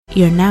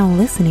You're now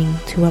listening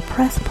to a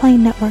Press Play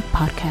Network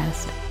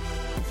podcast.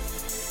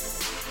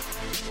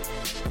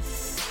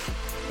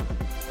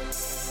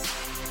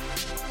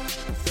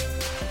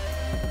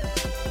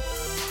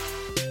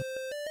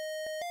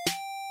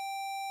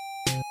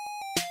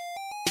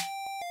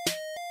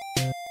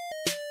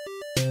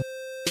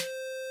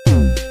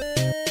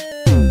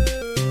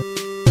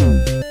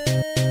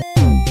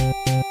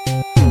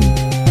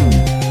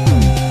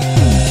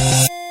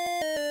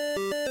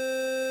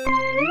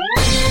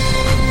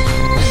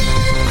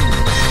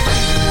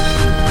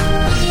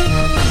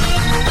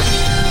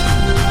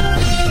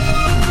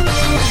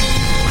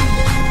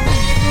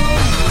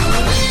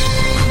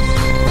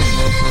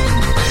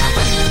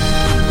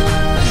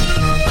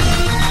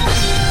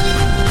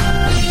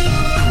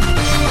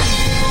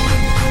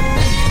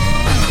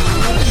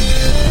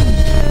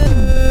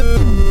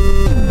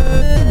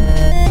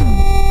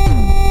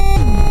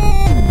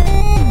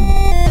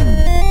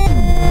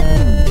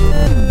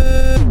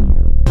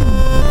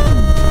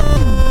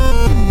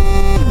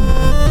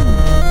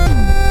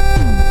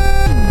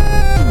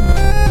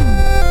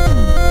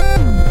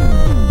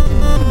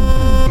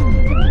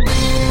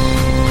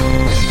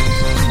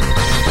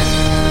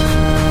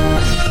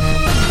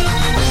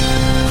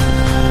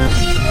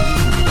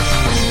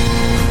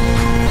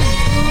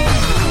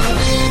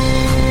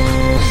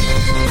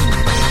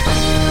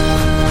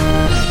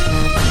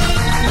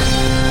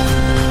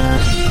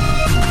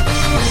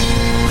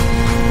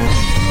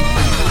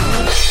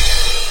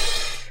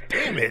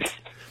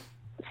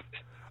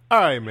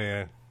 Alright,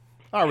 man.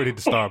 I already hit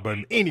the start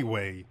button.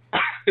 Anyway,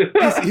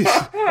 it's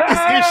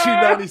issue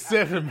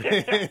 97,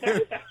 man.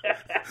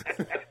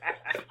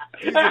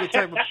 These are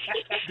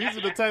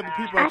the type of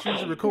people I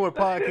choose to record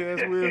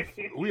podcasts with.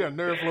 We are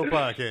Nerd Flow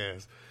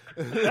Podcast.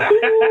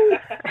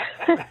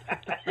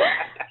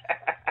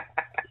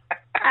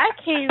 I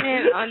came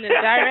in on the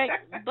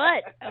direct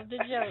butt of the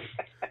joke.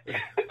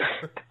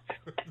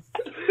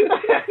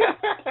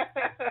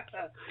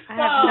 I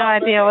have no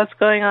idea what's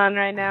going on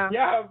right now.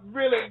 Y'all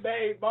really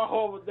made my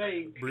whole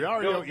day.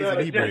 Briario is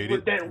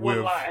inebriated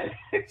with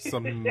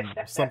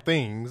some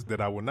things that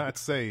I will not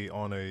say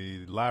on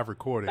a live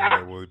recording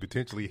that will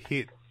potentially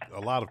hit a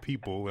lot of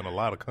people in a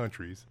lot of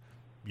countries.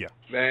 Yeah.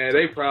 Man,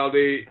 they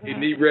probably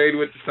inebriated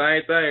with the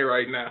same thing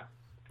right now.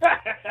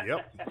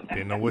 Yep.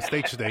 Didn't know what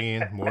state they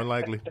in, more than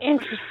likely.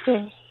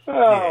 Interesting.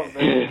 Oh,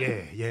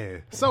 man.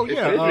 Yeah. So,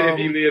 yeah. Especially if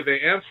you live in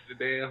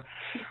Amsterdam.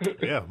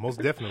 Yeah, most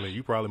definitely.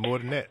 You probably more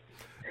than that.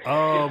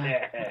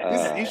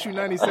 This is issue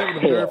 97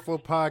 of Nerd Flow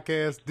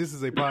Podcast. This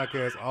is a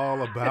podcast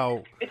all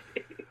about,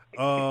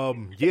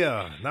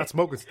 not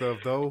smoking stuff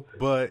though,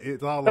 but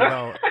it's all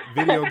about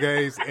video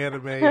games,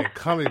 anime, and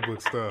comic book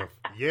stuff.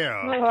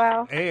 Yeah. Oh,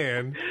 wow.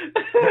 And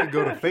you can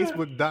go to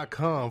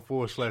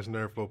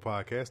facebook.com/Nerdflow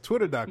Podcast,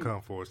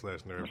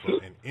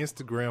 twitter.com/Nerdflow, and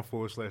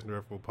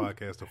Instagram/Nerdflow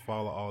Podcast to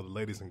follow all the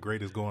latest and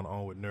greatest going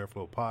on with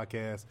Nerdflow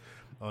Podcast.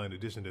 In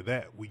addition to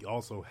that, we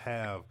also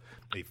have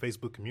a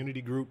Facebook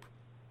community group.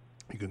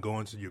 You can go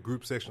into your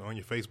group section on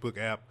your Facebook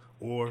app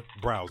or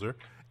browser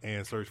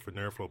and search for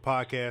Nerdflow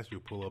Podcast.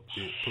 You'll pull up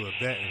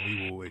that, and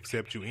we will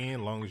accept you in,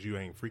 as long as you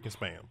ain't freaking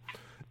spam.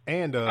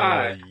 And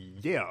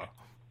yeah,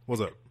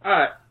 what's up?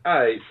 All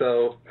right.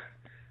 So,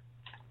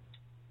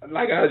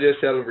 like I was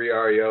just telling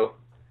Briario,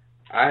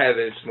 I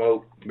haven't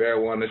smoked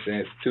marijuana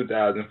since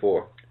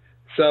 2004.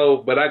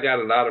 So, but I got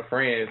a lot of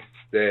friends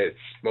that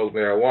smoke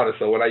marijuana.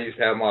 So when I used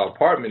to have my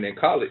apartment in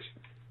college,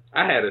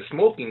 I had a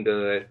smoking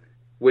gun,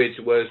 which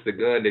was the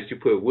gun that you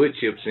put wood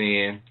chips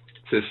in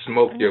to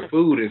smoke your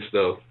food and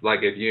stuff.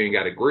 Like if you ain't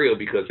got a grill,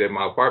 because at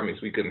my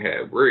apartments we couldn't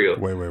have grills.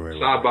 Wait.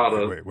 So I bought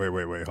Wait.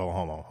 Hold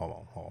on.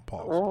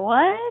 Pause.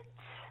 What?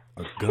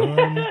 A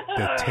gun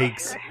that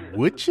takes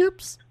wood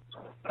chips?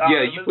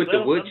 Yeah, you put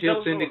the wood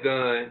chips in the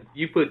gun.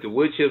 You put the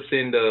wood chips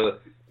in the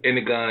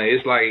gun.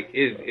 It's like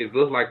it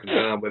looks like the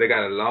gun, but it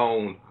got a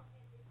long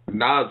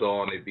nozzle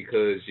on it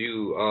because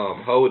you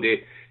hold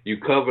it. You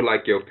cover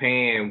like your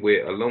pan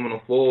with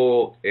aluminum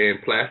foil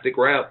and plastic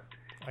wrap,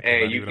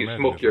 and you can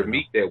smoke your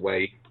meat that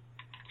way.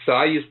 So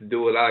I used to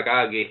do it like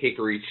I'd get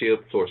hickory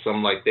chips or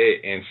something like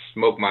that and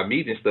smoke my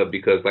meat and stuff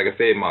because, like I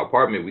said, in my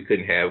apartment we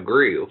couldn't have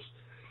grills.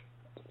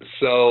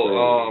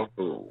 So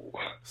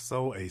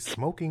so a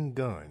smoking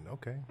gun.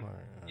 Okay. All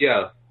right.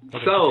 Yeah.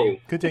 Okay, so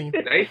continue.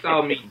 They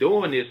saw me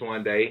doing this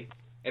one day,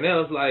 and it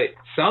was like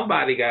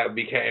somebody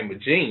became a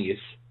genius.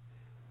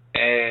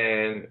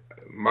 And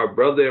my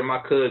brother and my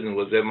cousin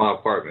was at my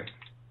apartment,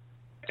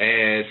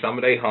 and some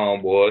of their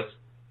homeboys.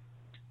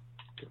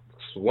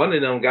 One of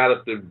them got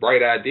up the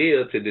bright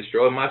idea to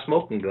destroy my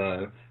smoking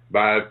gun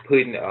by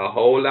putting a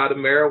whole lot of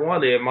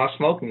marijuana in my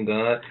smoking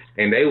gun,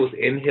 and they was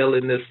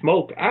inhaling the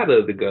smoke out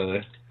of the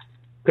gun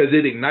because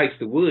it ignites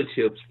the wood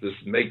chips to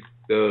make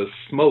the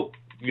smoke,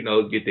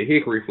 get the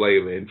hickory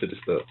flavor into the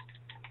stuff.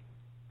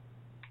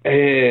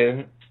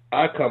 And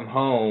I come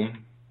home.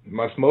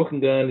 My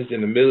smoking gun is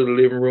in the middle of the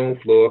living room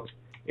floor,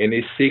 and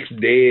there's 6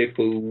 dead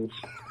fools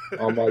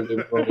on my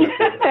living room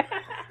floor.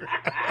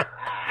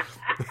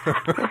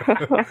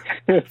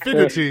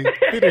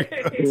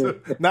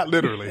 Not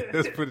literally.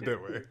 Let's put it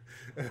that way.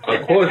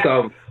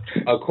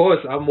 Of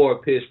course, I'm more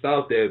pissed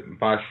off that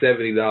my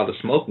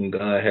 $70 smoking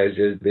gun has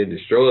just been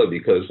destroyed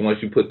because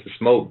once you put the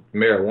smoke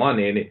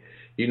marijuana in it,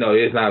 you know,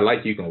 it's not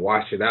like you can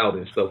wash it out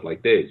and stuff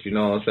like that. You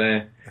know what I'm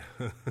saying?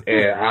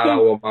 And I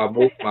don't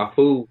want my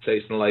food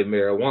tasting like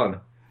marijuana,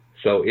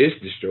 so it's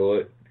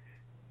destroyed.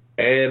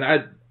 And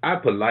I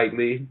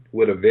politely,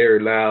 with a very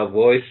loud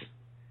voice,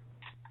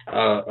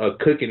 a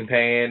cooking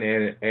pan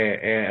and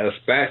a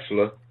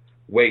spatula,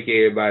 wake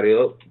everybody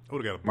up.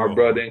 My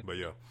brother, but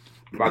yeah.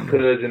 my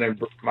cousin and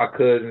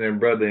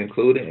brother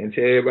included, and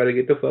tell everybody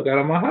to get the fuck out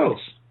of my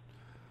house.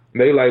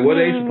 And they like, where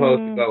they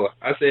supposed to go?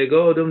 I said,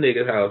 go to them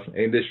niggas' house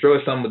and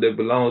destroy something that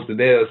belongs to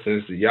theirs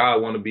since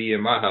y'all want to be in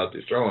my house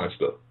destroying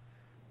stuff.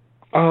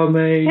 Oh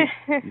man,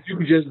 you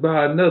can just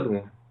buy another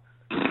one.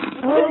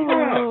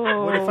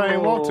 What if I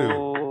ain't want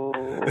to?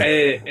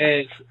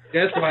 And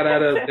that's why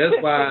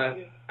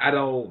I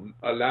don't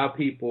allow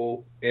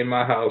people in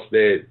my house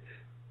that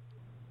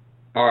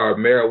are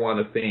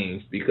marijuana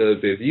fiends, because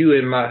if you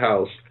in my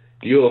house,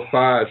 you'll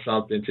find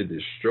something to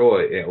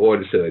destroy in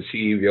order to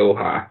achieve your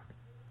high.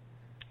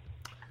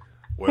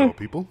 Well,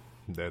 people,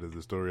 that is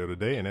the story of the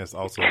day, and that's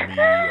also me when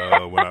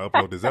I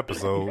upload this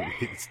episode,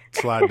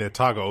 sliding that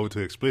toggle over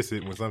to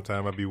explicit. When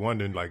sometimes I be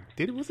wondering, like,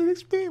 was it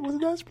explicit? Was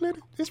it not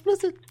explicit?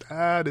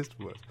 This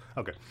was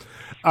okay.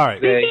 All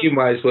right. Yeah, you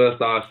might as well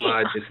start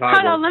sliding this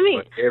toggle. Hold on,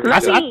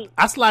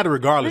 I slide it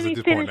regardless at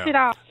this point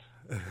now.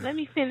 Let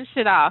me finish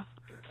it off.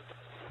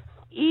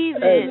 Let me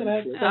finish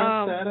it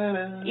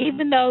off.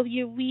 Even though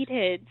your weed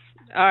heads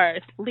are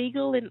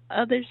legal in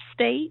other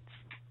states,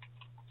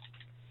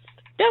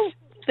 don't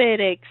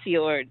FedEx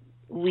your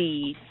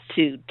weed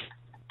to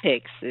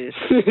Texas,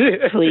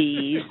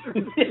 please.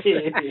 Because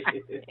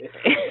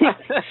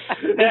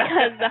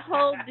the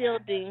whole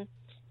building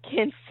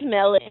can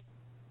smell it.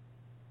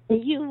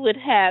 You would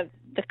have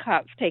the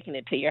cops taking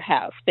it to your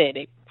house,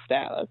 FedEx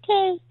style,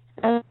 okay?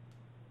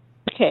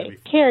 Okay,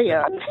 carry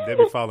on. They'll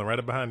be falling right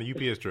up behind the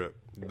UPS truck.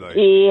 Like,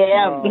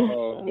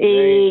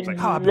 exactly. Like,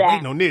 I've been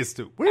waiting on this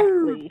too. Get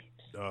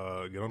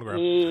on the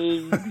ground.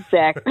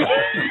 Exactly.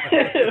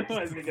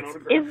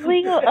 It's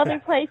legal other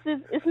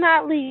places. It's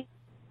not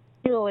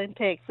legal in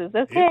Texas.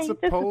 Okay, it's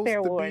supposed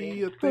to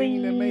be a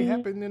thing that may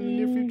happen in the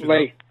near future.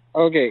 Like,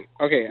 okay.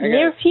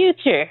 Near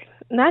future,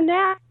 not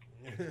now.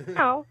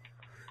 No.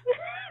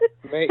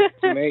 May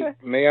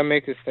I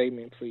make a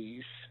statement,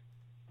 please?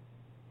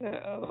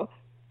 Oh.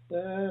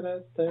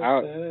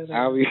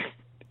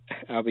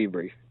 I'll be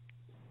brief.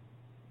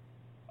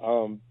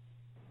 You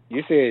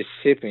said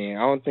shipping.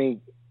 I don't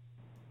think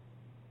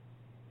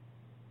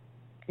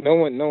no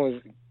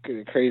one's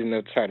crazy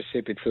enough to try to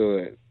ship it to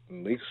a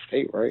legal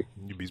state, right?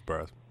 You'd be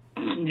surprised.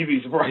 You'll be very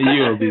surprised.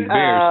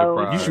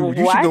 You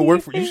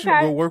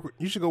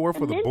should go work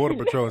for the Border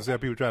Patrol and see how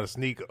people try to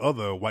sneak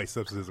other white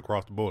substances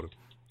across the border,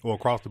 or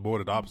across the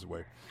border the opposite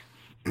way.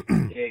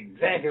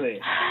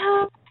 Exactly.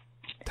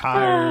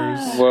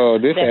 Tires. Well,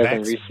 this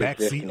hasn't reached back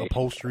its seat destination.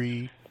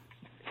 upholstery.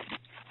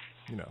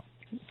 You know.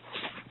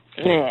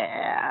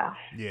 Yeah.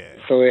 Yeah.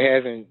 So it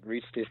hasn't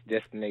reached its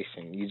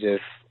destination. You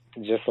just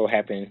so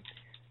happen.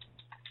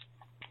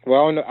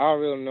 Well, I don't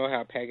really know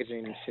how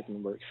packaging and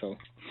shipping works. So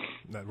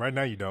right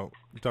now you don't.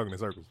 You're talking in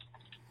circles.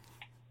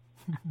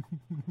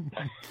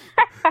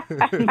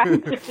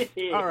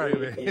 All right,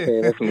 man.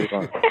 Okay, let's move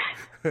on.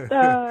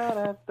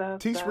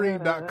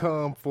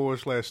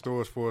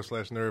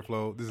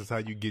 Teespring.com/stores/Nerdflow. This is how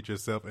you get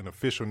yourself an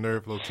official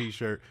Nerdflow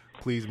t-shirt.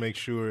 Please make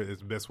sure it's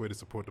the best way to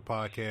support the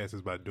podcast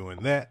is by doing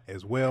that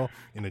as well.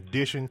 In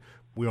addition,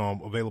 we are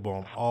available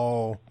on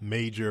all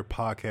major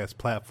podcast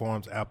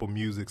platforms: Apple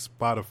Music,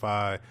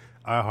 Spotify,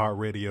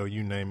 iHeartRadio,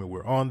 you name it,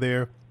 we're on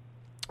there.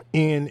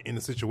 And in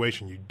the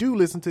situation you do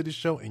listen to this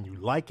show and you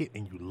like it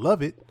and you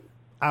love it,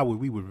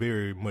 we would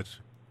very much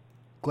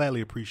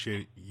gladly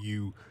appreciate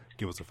you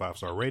give us a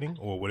 5-star rating,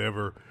 or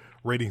whatever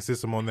rating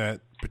system on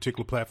that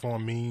particular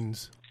platform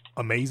means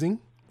amazing.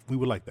 We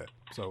would like that.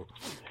 So,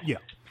 yeah.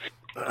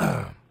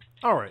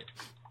 All right.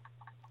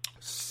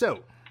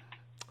 So,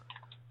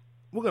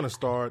 we're going to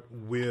start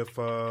with,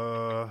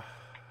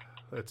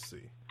 let's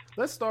see.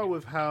 Let's start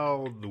with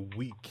how the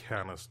week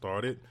kind of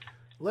started.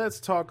 Let's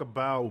talk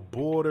about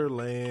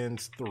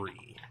Borderlands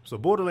 3. So,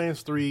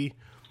 Borderlands 3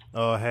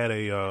 had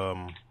a,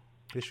 I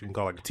guess you can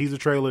call it like a teaser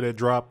trailer that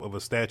dropped of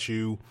a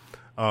statue,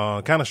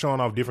 kind of showing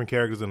off different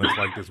characters in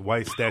like this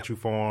white statue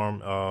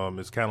form.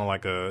 It's kind of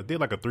like did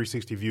like a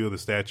 360 view of the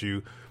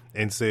statue,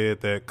 and said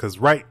that because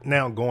right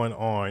now going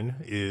on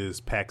is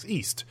PAX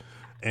East,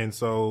 and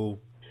so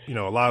a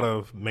lot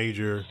of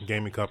major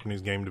gaming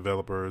companies, game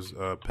developers,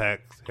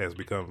 PAX has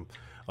become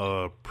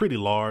pretty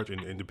large,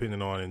 and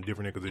depending on in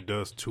different because it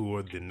does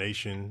tour the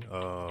nation.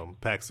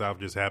 PAX South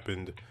just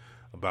happened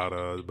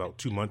about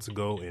 2 months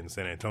ago in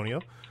San Antonio.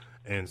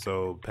 And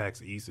so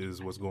PAX East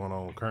is what's going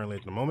on currently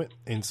at the moment.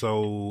 And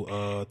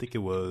so I think it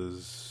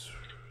was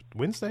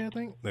Wednesday, I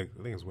think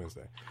it's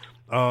Wednesday.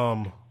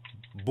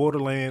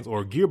 Borderlands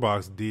or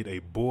Gearbox did a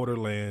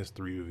Borderlands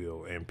 3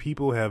 reveal. And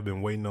people have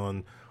been waiting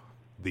on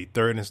the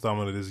third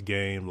installment of this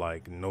game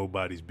like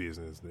nobody's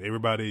business.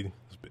 Everybody's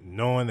been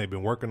knowing they've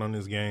been working on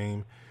this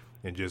game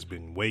and just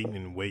been waiting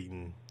and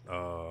waiting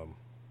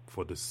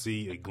for to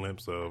see a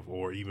glimpse of,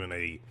 or even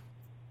a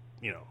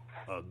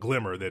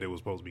glimmer that it was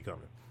supposed to be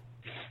coming.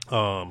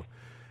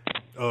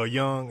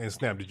 Young and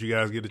Snap, did you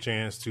guys get a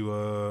chance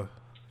to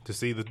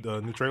see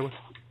the new trailer?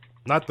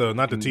 Not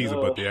the teaser,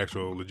 but the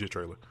actual legit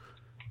trailer.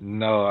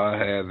 No, I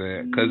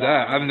haven't, because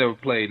I've never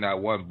played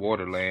not one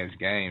Borderlands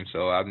game,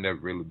 so I've never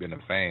really been a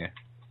fan.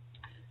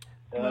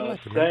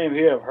 Same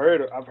here.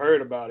 I've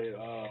heard about it.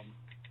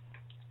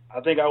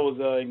 I think I was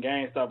in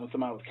GameStop when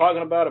somebody was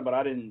talking about it, but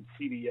I didn't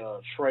see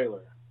the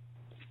trailer.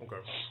 Okay.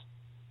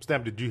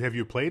 Snap, have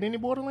you played any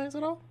Borderlands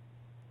at all?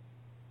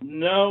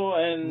 No,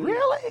 and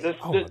really?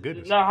 My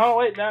goodness. No,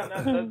 wait. Now,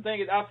 the thing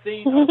is, I've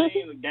seen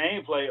the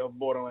gameplay of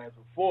Borderlands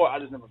before. I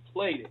just never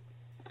played it.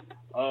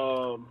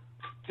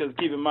 Because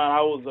keep in mind,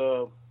 I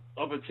was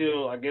up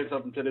until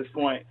this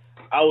point,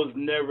 I was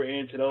never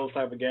into those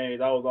type of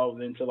games. I was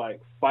always into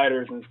like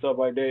fighters and stuff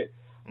like that.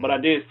 But I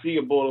did see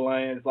a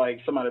Borderlands,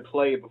 like somebody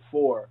played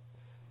before,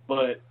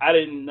 but I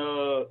didn't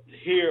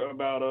hear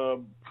about.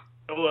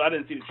 I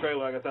didn't see the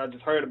trailer. Like I said, I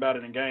just heard about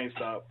it in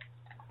GameStop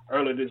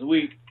earlier this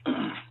week.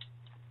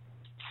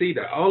 See,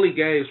 the only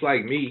games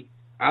like me,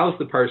 I was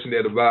the person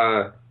that'll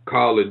buy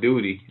Call of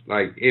Duty,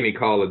 like any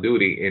Call of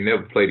Duty, and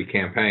never play the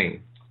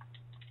campaign.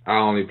 I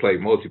only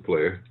played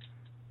multiplayer.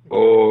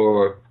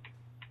 Or,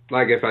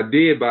 like, if I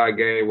did buy a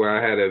game where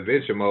I had an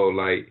adventure mode,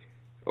 like,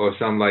 or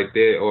something like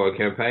that, or a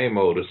campaign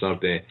mode or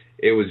something,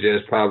 it was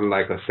just probably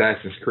like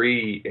Assassin's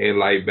Creed, and,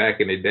 like,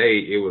 back in the day,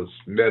 it was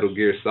Metal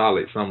Gear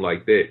Solid, something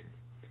like that.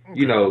 Okay.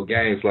 You know,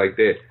 games like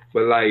that.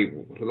 But,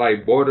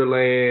 like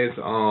Borderlands,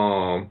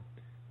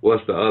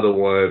 what's the other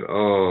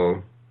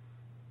one?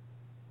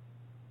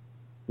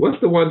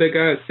 What's the one that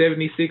got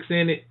 76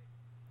 in it?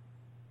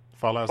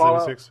 Fallout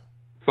 76?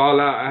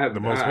 Fallout, I have the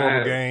most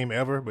horrible game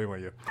ever. But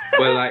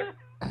like,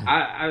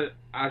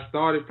 I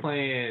started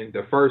playing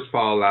the first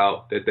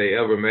Fallout that they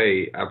ever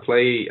made. I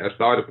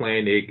started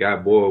playing it,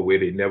 got bored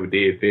with it, never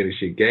did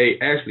finish it.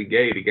 Actually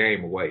gave the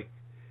game away.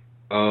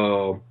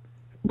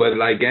 But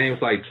like games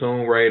like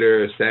Tomb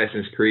Raider,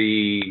 Assassin's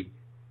Creed,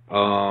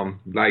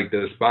 like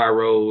the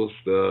Spyros,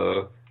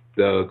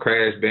 the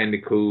Crash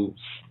Bandicoots,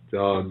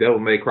 Devil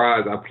May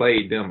Cry, I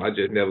played them. I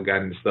just never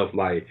got into stuff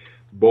like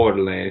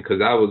Borderlands,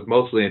 because I was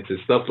mostly into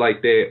stuff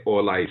like that,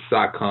 or like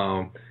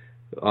SOCOM,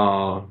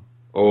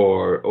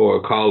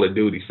 or Call of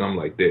Duty, something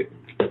like that.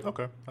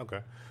 Okay.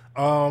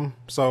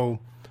 So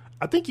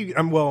I think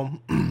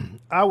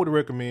I would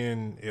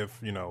recommend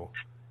if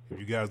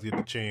you guys get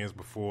the chance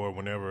before,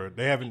 whenever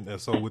they haven't.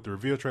 So with the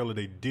reveal trailer,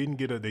 they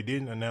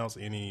didn't announce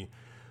any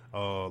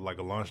like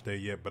a launch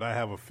date yet, but I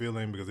have a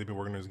feeling, because they've been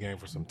working on this game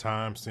for some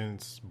time,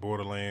 since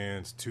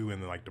Borderlands 2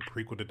 and like the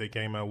prequel that they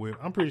came out with.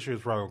 I'm pretty sure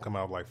it's probably gonna come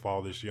out like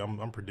fall this year.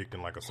 I'm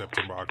predicting like a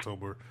September,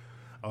 October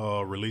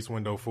release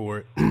window for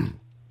it.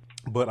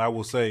 But I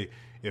will say,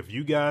 if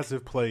you guys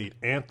have played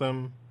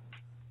Anthem,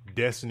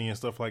 Destiny, and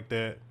stuff like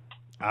that,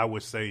 I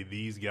would say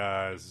these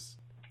guys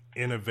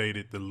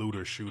innovated the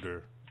looter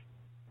shooter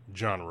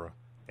genre,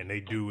 and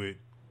they do it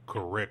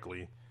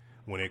correctly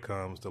when it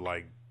comes to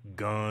like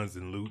guns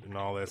and loot and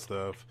all that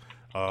stuff.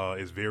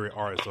 It's very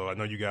art. So I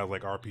know you guys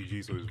like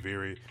RPG, so it's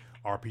very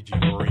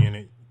RPG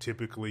oriented.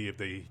 Typically, if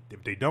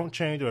they don't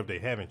change, or if they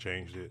haven't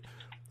changed it,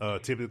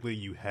 typically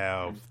you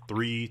have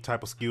 3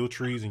 type of skill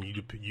trees, and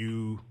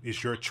you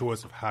it's your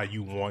choice of how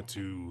you want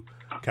to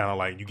kind of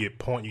like you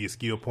get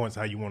skill points,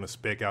 how you want to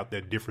spec out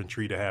that different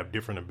tree to have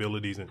different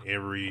abilities. And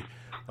every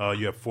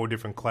you have 4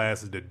 different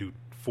classes that do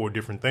 4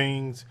 different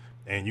things,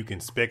 and you can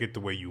spec it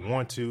the way you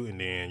want to, and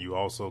then you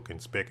also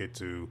can spec it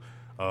to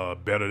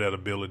better that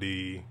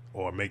ability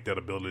or make that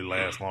ability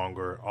last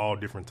longer. All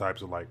different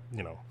types of like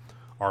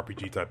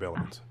RPG type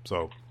elements.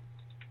 So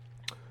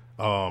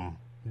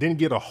didn't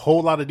get a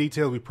whole lot of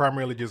details. We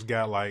primarily just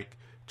got like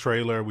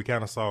trailer. We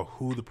kind of saw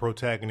who the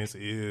protagonist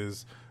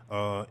is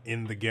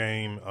in the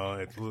game.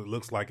 It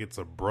looks like it's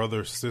a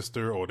brother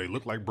sister, or they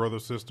look like brother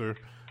sister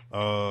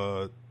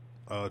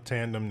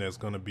tandem that's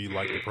going to be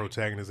like the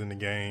protagonist in the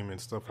game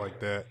and stuff like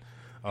that.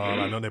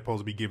 I know they're supposed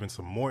to be giving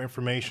some more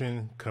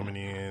information coming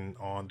in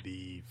on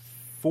the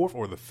 4th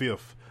or the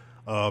 5th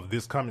of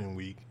this coming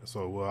week.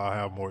 So we'll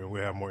have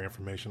more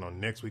information on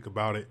next week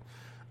about it.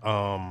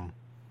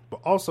 But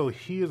also,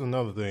 here's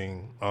another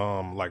thing.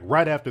 Like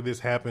right after this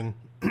happened,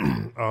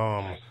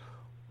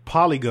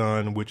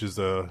 Polygon, which is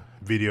a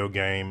video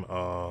game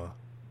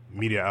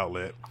media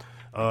outlet,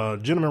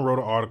 gentleman wrote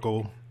an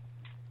article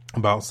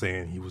about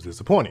saying he was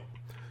disappointed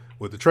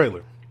with the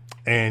trailer.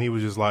 And he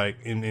was just like,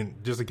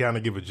 and just to kind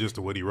of give a gist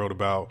of what he wrote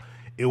about,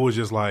 it was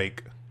just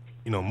like,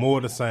 more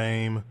of the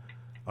same.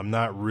 I'm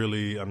not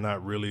really.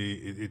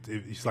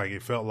 It's like,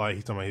 it felt like,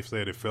 he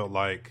said it felt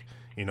like,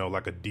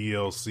 like a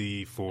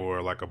DLC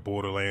for like a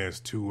Borderlands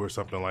 2 or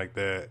something like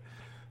that.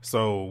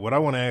 So what I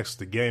want to ask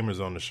the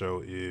gamers on the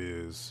show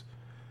is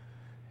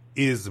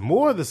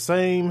more of the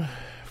same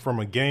from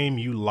a game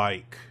you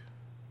like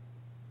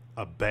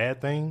a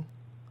bad thing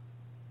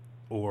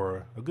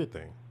or a good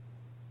thing?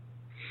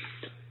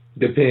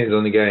 Depends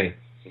on the game.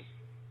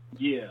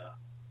 Yeah.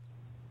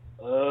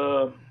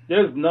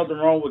 There's nothing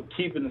wrong with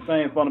keeping the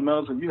same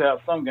fundamentals. If you have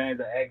some games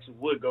that actually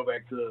would go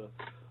back to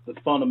the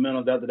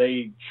fundamentals after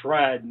they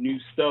tried new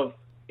stuff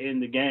in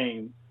the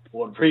game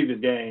or the previous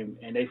game,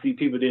 and they see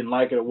people didn't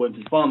like it or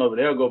wasn't fun of it,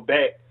 they'll go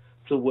back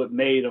to what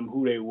made them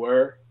who they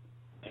were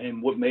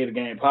and what made the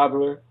game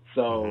popular.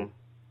 So,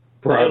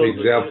 prime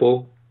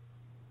example,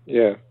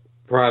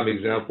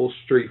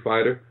 Street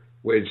Fighter.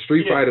 When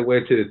Street Fighter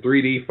went to the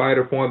 3D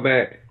fighter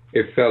format,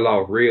 it fell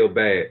off real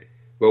bad.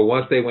 But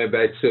once they went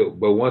back to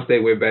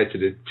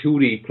the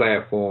 2D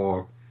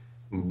platform,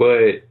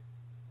 but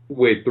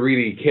with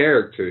 3D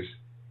characters,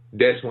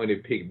 that's when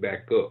it picked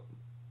back up.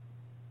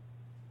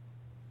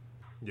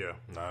 Yeah,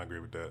 no, I agree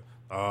with that.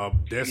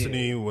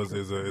 Destiny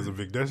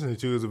Destiny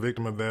 2 is a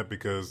victim of that,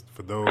 because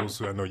for those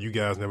who, I know you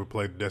guys never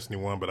played Destiny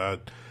 1, but I'm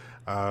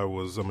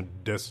a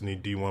Destiny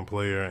D1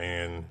 player,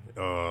 and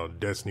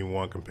Destiny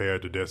 1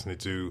 compared to Destiny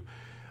 2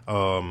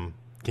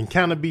 can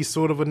kind of be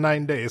sort of a night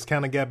and day. It's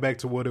kind of got back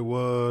to what it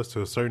was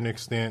to a certain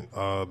extent.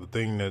 The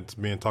thing that's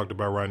being talked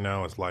about right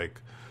now is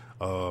like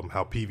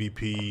how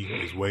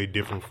PvP is way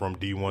different from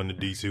D1 to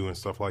D2 and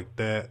stuff like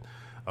that.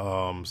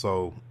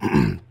 So,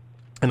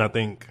 and I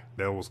think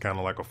that was kind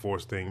of like a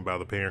forced thing by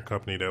the parent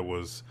company that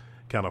was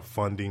kind of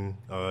funding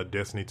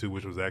Destiny 2,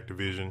 which was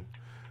Activision,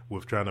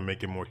 with trying to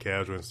make it more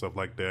casual and stuff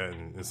like that.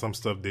 And some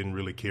stuff didn't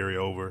really carry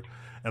over.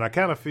 And I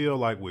kind of feel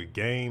like with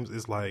games,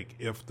 it's like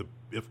if the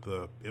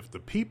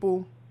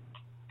people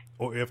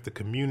or if the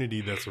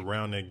community that's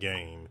around that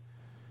game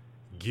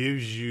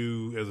gives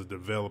you as a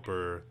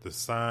developer the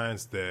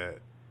signs that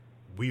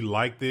we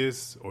like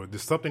this, or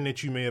there's something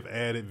that you may have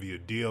added via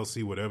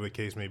DLC, whatever the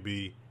case may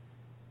be,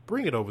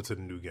 bring it over to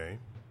the new game.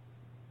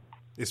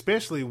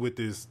 Especially with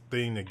this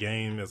thing, the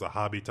game as a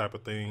hobby type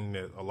of thing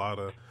that a lot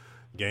of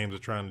games are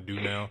trying to do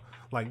now.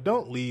 Like,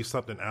 don't leave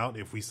something out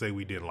if we say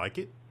we didn't like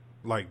it.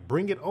 Like,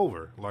 bring it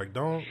over. Like,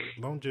 don't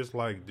just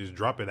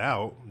drop it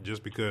out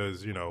just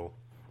because,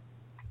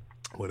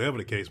 whatever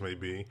the case may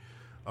be.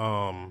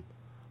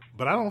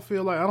 But I don't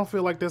feel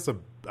like that's a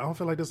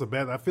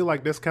bad. I feel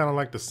like that's kind of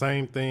like the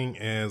same thing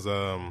as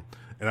and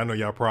I know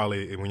y'all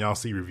probably, when y'all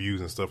see reviews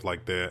and stuff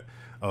like that,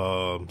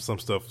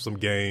 some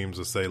games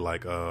will say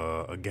like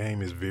a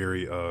game is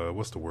very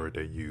what's the word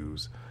they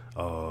use?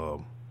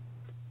 What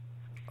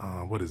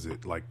is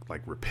it? Like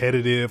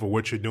repetitive, or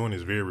what you're doing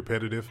is very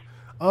repetitive.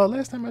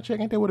 Last time I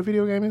checked, ain't that what a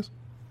video game is?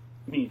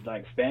 Means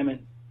like spamming.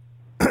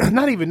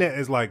 Not even that.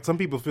 It's like some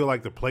people feel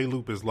like the play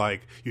loop is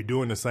like you're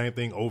doing the same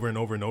thing over and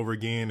over and over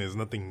again. There's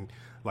nothing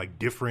like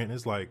different.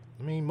 It's like,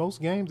 I mean,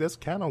 most games, that's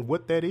kind of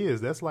what that is.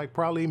 That's like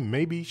probably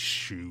maybe,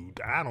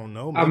 I don't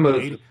know,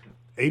 maybe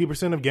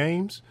 80% of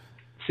games.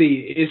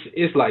 See,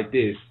 it's like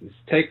this.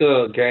 Take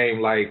a game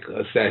like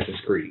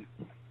Assassin's Creed,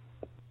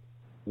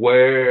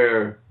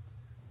 where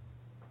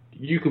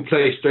you can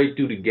play straight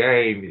through the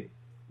game,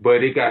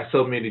 but it got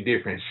so many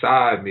different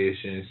side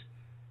missions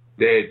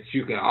that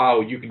you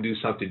can do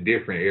something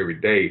different every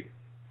day,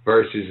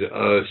 versus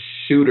a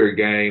shooter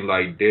game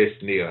like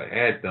Destiny or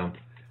Anthem,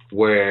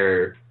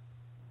 where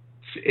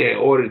in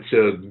order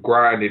to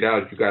grind it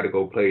out, you got to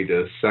go play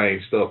the same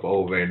stuff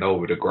over and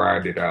over to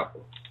grind it out.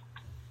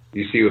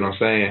 You see what I'm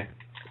saying?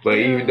 But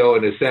even though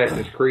in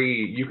Assassin's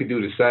Creed, you can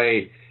do the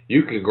same,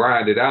 you can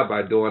grind it out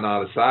by doing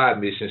all the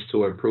side missions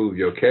to improve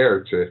your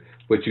character,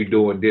 but you're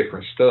doing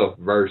different stuff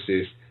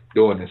versus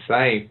doing the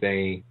same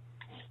thing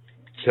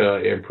to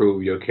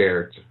improve your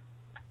character.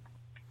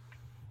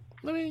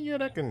 I mean, yeah,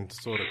 that can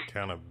sort of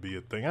kind of be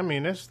a thing. I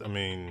mean,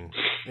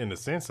 in the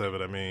sense of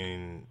it, I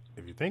mean,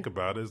 if you think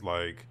about it, it's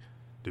like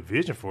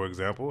Division, for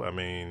example. I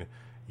mean,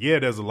 yeah,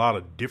 there's a lot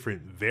of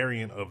different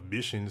variant of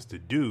missions to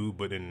do,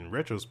 but in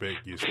retrospect,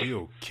 you're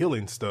still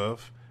killing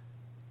stuff.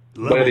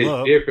 Level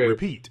up, different.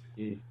 Repeat.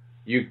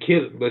 You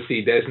kill, but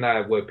see, that's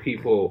not what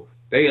people,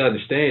 they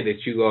understand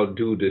that you're going to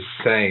do the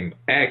same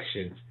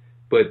actions,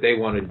 but they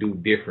want to do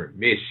different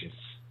missions.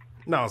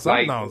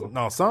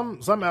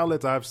 Some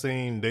outlets I've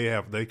seen,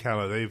 they've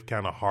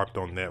kind of harped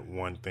on that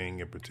one thing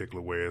in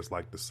particular, where it's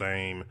like the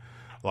same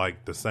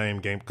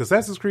game. Because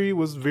Assassin's Creed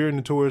was very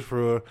notorious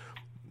for,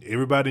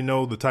 everybody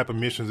know the type of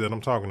missions that I'm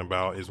talking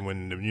about is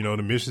when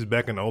the missions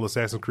back in the old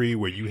Assassin's Creed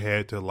where you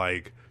had to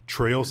like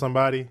trail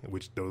somebody,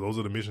 which those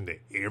are the missions that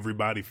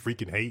everybody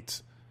freaking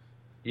hates.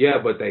 Yeah,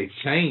 but they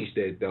changed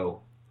it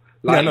though.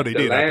 Like, yeah, I know they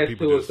did.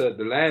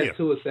 The last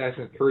two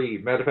Assassin's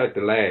Creed, matter of fact,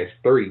 the last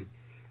three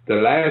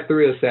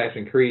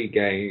Assassin's Creed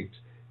games,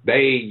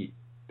 they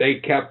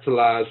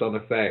capitalized on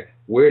the fact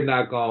we're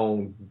not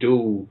going to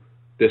do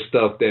the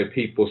stuff that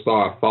people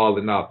start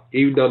falling off.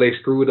 Even though they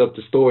screwed up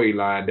the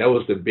storyline, that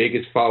was the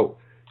biggest fault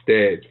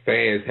that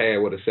fans had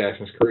with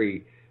Assassin's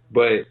Creed.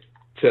 But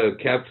to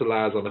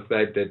capitalize on the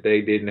fact that they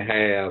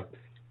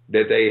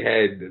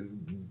had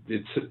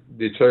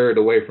deterred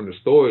away from the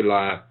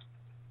storyline,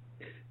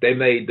 they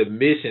made the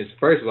missions,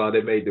 first of all,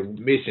 they made the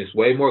missions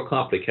way more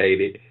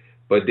complicated,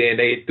 but then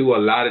they threw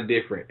a lot of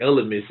different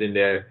elements in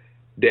there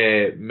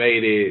that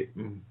made it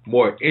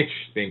more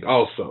interesting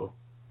also.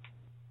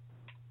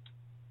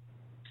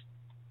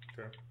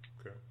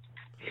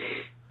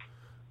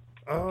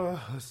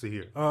 Let's see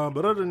here.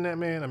 But other than that,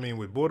 man, I mean,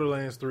 with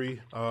Borderlands 3,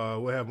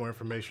 we'll have more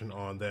information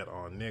on that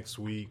on next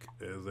week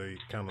as they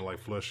kind of like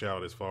flush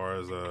out as far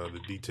as the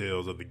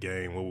details of the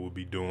game, what we'll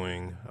be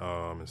doing,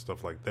 and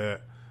stuff like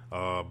that.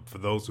 For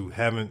those who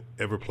haven't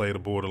ever played a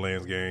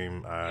Borderlands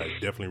game, I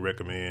definitely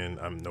recommend.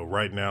 I know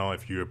right now,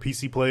 if you're a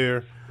PC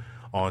player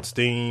on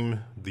Steam,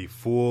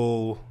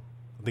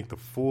 I think the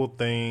full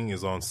thing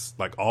is on,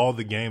 like, all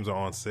the games are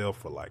on sale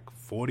for like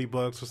 $40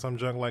 or some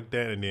junk like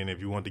that. And then if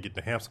you want to get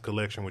the Hamster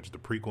Collection, which is the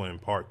prequel in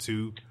part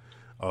 2,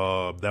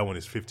 that one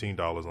is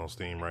 $15 on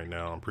Steam right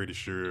now. I'm pretty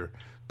sure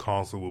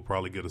console will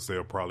probably get a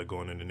sale probably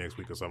going into next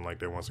week or something like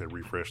that once they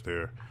refresh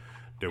their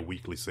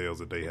weekly sales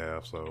that they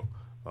have. So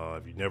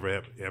if you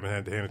haven't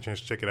had a chance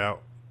to check it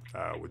out,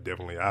 I would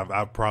definitely.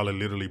 I've probably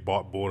literally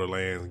bought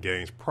Borderlands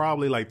games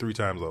probably like 3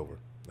 times over.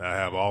 I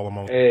have all of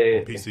them on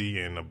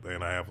PC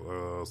and I have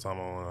some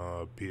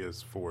on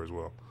PS4 as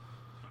well.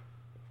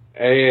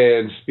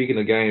 And speaking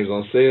of games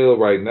on sale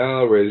right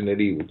now,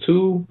 Resident Evil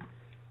 2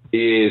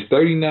 is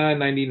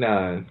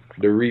 $39.99,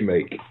 the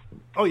remake.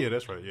 Oh yeah,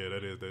 that's right. Yeah,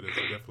 that is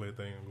definitely a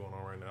thing going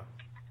on right now.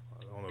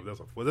 I don't know if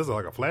that's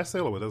like a flash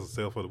sale or that's a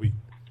sale for the week.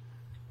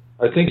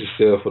 I think it's a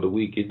sale for the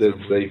week. It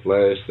doesn't say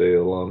flash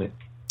sale on it.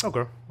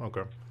 Okay.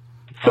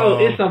 So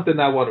it's something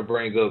I want to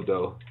bring up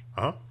though.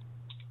 Uh-huh.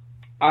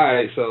 All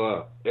right,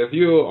 so if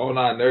you're on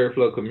our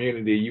Nerdflow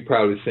community, you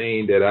probably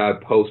seen that I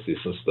posted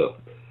some stuff.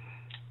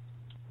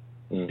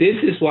 This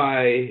is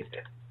why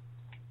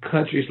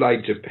countries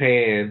like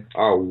Japan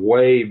are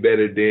way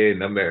better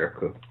than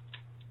America.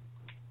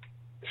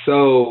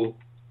 So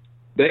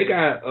they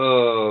got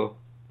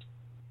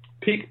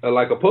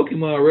like a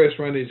Pokemon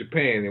restaurant in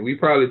Japan, and we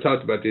probably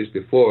talked about this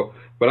before,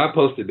 but I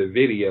posted the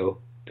video,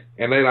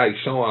 and they like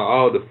showing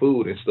all the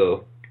food and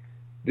stuff.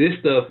 This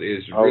stuff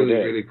is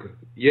really cool.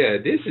 Yeah,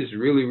 this is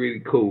really,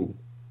 really cool.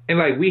 And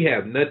like we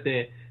have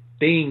nothing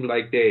themed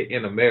like that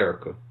in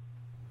America.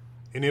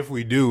 And if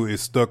we do,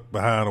 it's stuck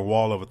behind a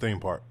wall of a theme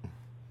park.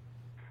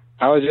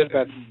 I was just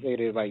about to say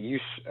that, like,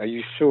 are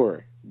you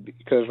sure?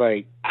 Because,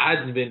 like,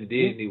 I've been to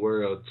Disney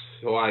World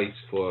twice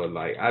for,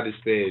 like, I just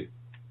spent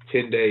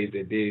 10 days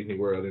at Disney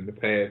World in the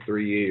past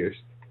 3 years.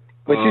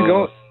 But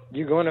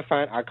you're going to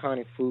find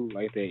iconic food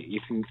like that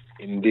if you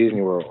in Disney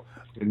World.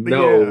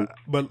 No, yeah,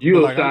 but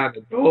you'll like, sign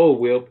the Dole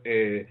Whip,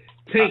 and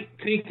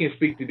Tink can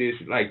speak to this.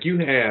 Like, you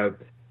have,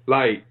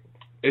 like,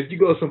 if you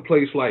go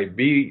someplace like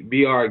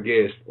Be Our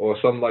Guest or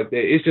something like that,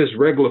 it's just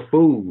regular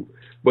food,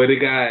 but it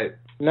got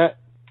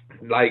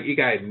it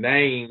got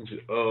names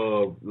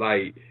of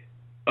like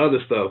other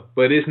stuff,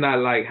 but it's not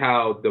like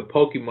how the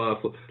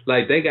Pokemon food.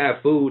 Like they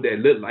got food that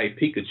look like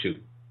Pikachu.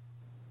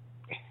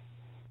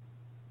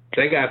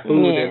 They got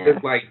food that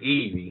look like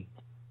Eevee.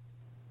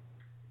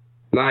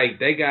 Like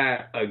they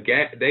got a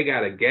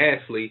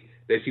Ghastly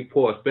that you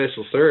pour a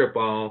special syrup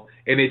on,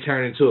 and it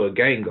turned into a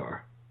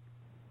Gengar.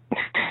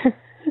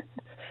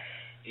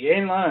 You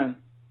ain't lying.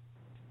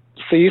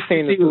 So you're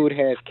saying the food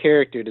has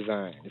character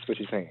design? That's what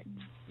you're saying?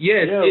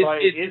 Yes,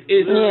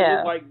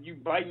 it's like you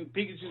biting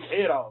Pikachu's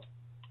head off.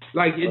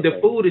 Like the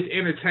food is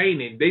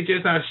entertaining. They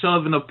just not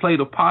shoving a plate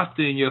of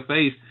pasta in your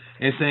face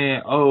and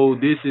saying, "Oh,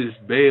 this is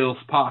Bell's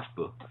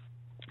pasta."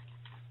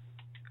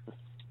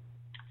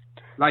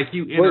 Like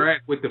you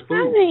interact with the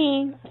food. I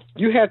mean,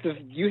 you have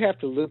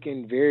to look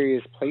in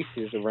various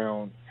places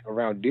around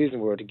Disney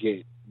World to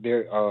get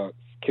their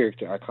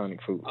character iconic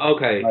food.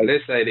 Okay, like,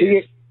 let's say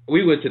this.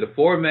 We went to the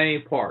 4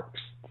 main parks.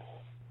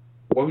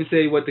 What we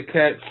say, what the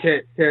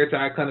character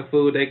iconic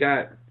food they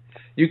got?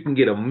 You can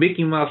get a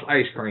Mickey Mouse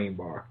ice cream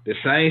bar. The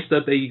same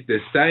stuff the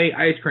same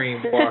ice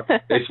cream bar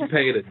that you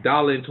paid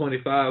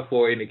 $1.25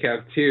 for in the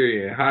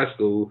cafeteria in high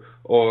school,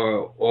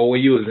 or when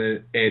you was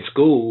in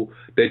school,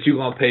 that you're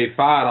gonna pay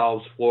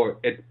 $5 for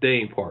at the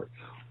theme park.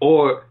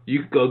 Or you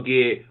can go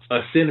get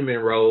a cinnamon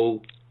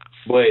roll,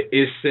 but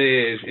it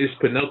says it's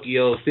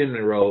Pinocchio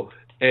cinnamon roll,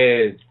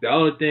 and the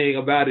only thing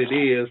about it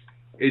is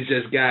it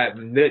just got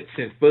nuts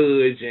and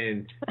fudge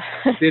and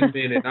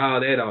cinnamon and all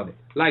that on it.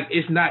 Like,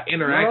 it's not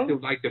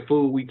interactive like the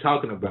food we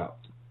talking about.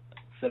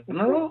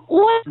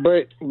 What?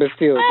 But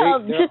still, well,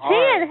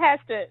 Japan has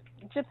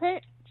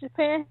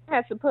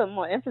to put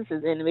more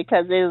emphasis in it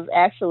because it was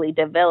actually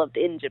developed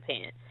in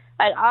Japan.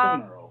 Like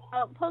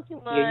all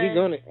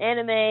Pokemon,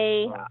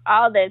 anime,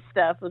 all that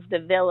stuff was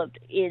developed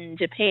in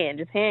Japan.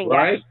 Japan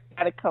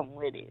got to come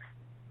with it.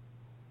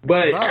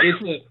 But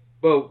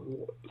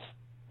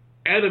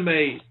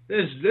anime,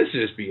 let's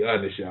just be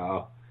honest,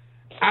 y'all.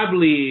 I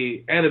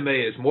believe anime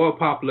is more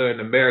popular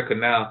in America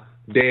now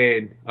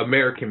than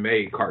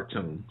American-made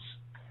cartoons.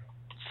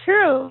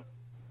 True.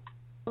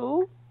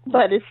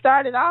 But it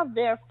started off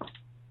there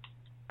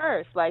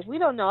first. Like, we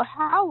don't know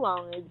how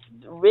long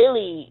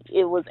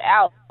it was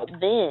out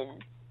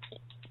then.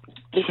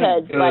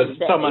 Because, like,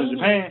 the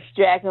 80s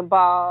Dragon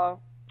Ball,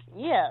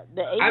 the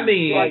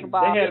 80s Dragon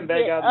Ball, they had them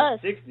back out in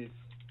the 60s.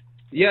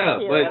 Yeah,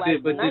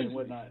 but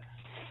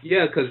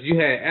yeah, because you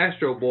had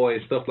Astro Boy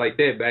and stuff like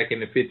that back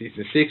in the 50s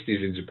and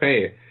 60s in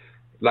Japan.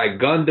 Like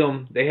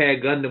Gundam, they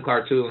had Gundam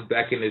cartoons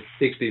back in the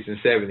 60s and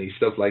 70s,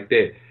 stuff like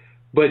that.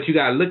 But you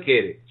gotta look at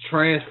it.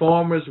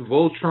 Transformers,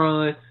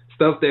 Voltron,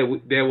 stuff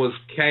that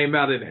came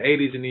out in the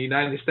 80s in the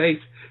United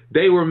States.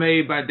 They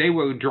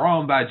were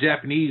drawn by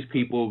Japanese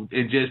people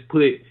and just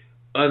put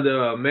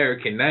under an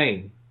American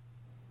name.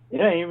 It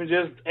ain't even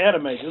just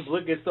anime. Just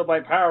look at stuff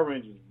like Power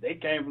Rangers. They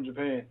came from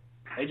Japan.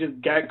 They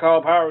just got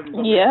called Power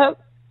Rangers. Yep.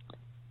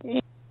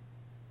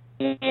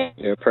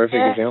 Yeah,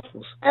 perfect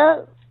examples.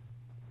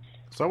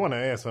 So I want to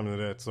add something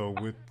to that. So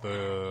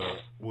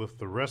with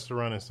the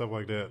restaurant and stuff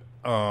like that,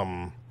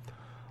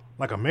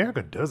 like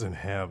America doesn't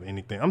have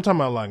anything. I'm talking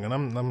about like, and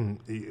I'm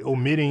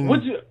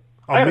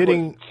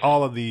omitting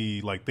all of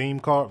the like theme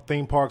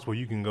parks where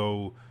you can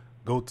go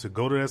to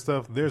that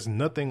stuff. There's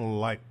nothing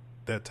like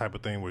that type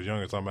of thing where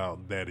younger talking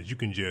about that you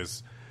can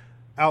just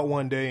out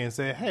one day and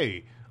say,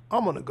 hey,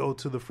 I'm gonna go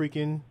to the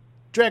freaking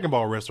Dragon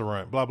Ball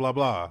restaurant, blah blah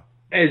blah.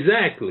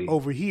 Exactly.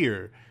 Over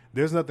here,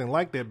 there's nothing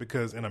like that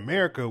because in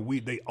America,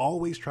 they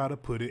always try to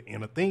put it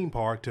in a theme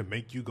park to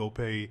make you go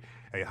pay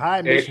a high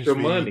admission fee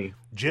money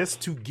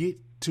just to get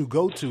to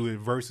go to it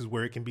versus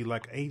where it can be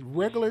like a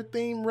regular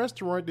theme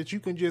restaurant that you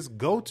can just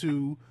go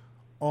to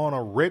on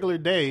a regular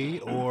day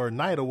or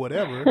night or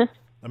whatever.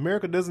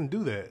 America doesn't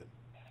do that.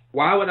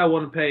 Why would I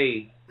want to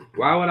pay?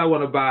 Why would I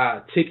want to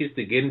buy tickets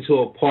to get into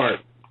a park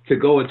to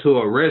go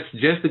into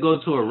just to go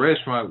to a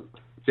restaurant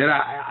that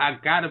I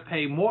gotta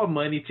pay more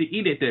money to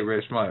eat at that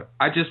restaurant?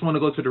 I just want to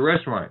go to the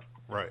restaurant.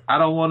 Right. I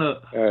don't want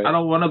to. Right. I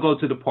don't want to go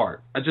to the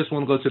park. I just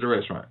want to go to the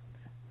restaurant.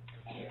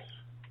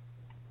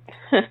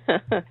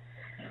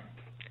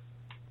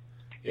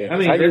 Yeah, I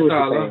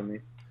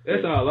mean,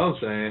 that's all I'm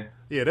saying.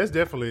 Yeah, that's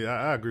definitely.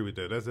 I agree with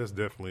that. That's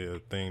definitely a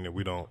thing that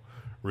we don't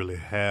really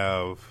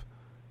have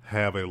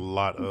a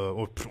lot of,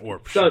 or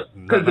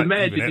because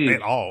imagine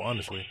at all,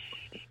 honestly.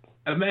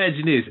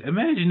 Imagine this.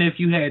 Imagine if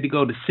you had to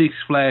go to Six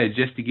Flags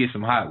just to get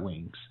some hot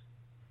wings.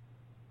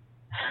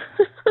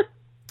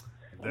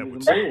 That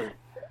would suck.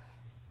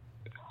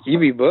 You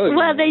be bugging.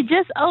 Well, they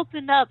just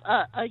opened up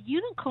a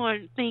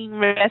unicorn themed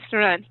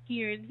restaurant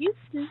here in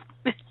Houston.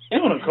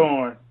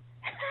 Unicorn.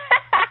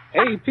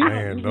 Hey, people,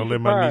 man, don't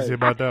let my niece hear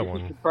about that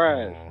one.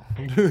 Surprised.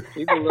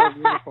 People love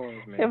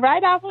unicorns, man.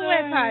 Right off of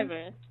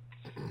Westheimer.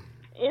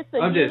 It's a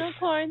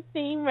unicorn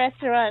themed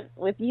restaurant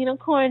with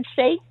unicorn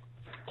shakes,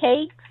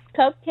 cakes,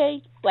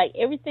 cupcakes, like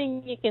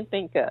everything you can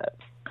think of.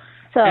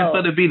 So, and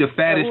for to be the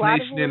fattest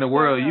nation in the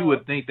world, you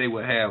would think they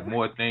would have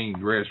more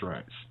themed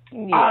restaurants.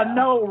 Yeah. I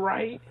know,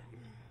 right?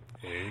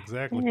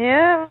 Exactly.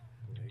 Yeah.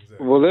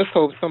 Exactly. Well, let's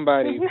hope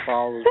somebody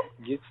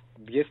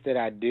gets that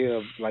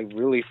idea like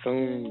really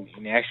soon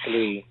and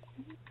actually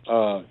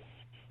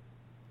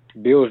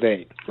builds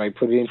that, like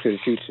put it into the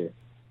future.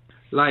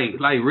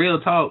 Like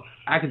real talk,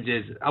 I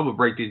would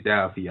break this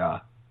down for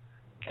y'all.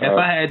 If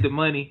I had the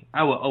money,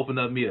 I would open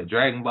up me a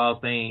Dragon Ball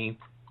themed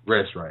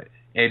restaurant.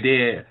 And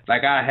then,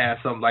 like, I have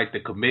something like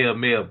the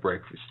Kamehameha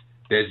breakfast.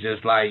 That's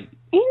just like...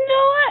 You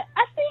know what?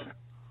 I think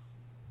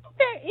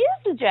there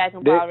is a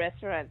Dragon Ball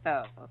restaurant,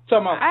 though.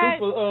 Talking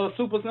about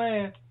Super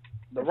Saiyan?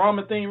 The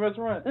ramen themed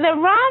restaurant? The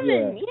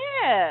ramen,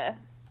 yeah.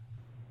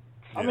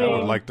 I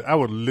mean, I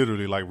would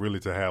literally like really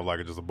to have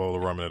like just a bowl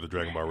of ramen at a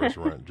Dragon Ball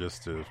restaurant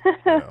just to.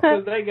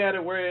 Because they got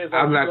it where it's.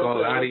 I'm not gonna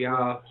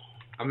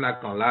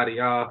lie to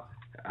y'all.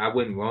 I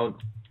wouldn't want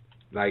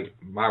like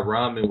my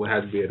ramen would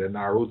have to be at a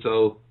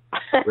Naruto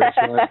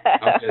restaurant.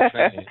 I'm just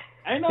saying.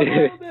 Ain't no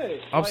wrong with that.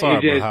 I'm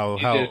sorry, but how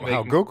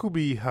Goku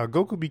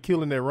be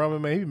killing that ramen,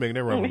 man. He be making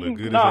that ramen look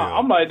good as hell.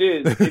 I'm like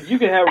this. If you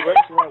can have a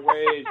restaurant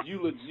where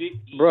you legit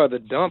eat, bro, the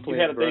dumplings.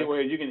 You had a thing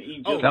where you can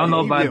eat. Just don't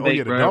nobody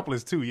make the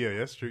dumplings too. Yeah,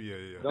 that's true.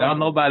 Yeah. Don't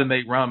nobody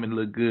make ramen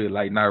look good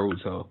like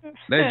Naruto.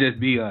 Let's just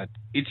be honest.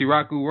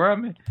 Ichiraku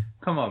ramen.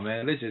 Come on,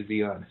 man. Let's just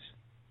be honest.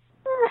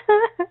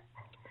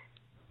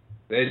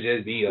 Let's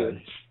just be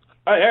honest.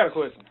 I have a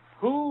question.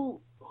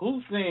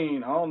 Who's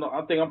seen? I don't know.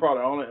 I think I'm probably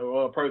the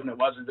only person that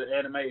watches the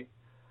anime.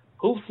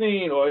 Who's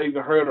seen or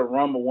even heard of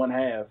Ranma One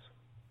Half?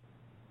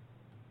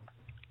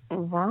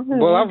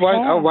 Well,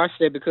 I watched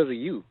that because of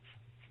you.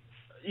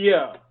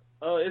 Yeah,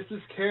 it's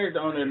this character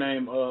on there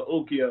named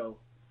Ukyo,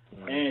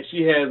 and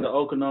she has an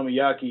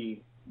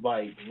okonomiyaki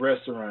like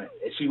restaurant,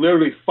 and she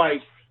literally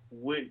fights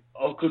with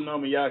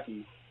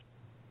okonomiyaki.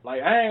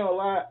 Like I ain't gonna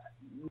lie.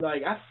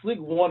 Like I slick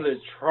wanted to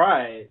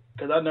try it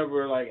because I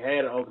never like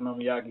had an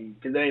okonomiyaki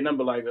because they ain't nothing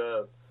but like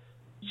a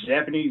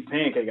Japanese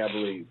pancake, I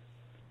believe.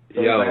 So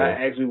like,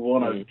 I actually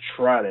want to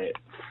try that.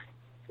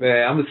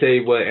 Man, I'm gonna tell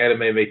you what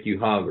anime make you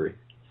hungry: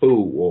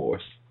 Food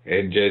Wars,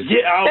 and just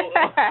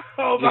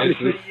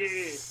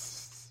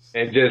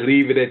and just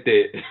leave it at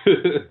that.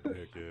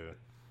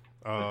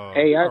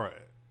 Hey, all right.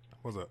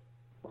 What's up?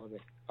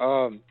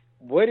 Okay.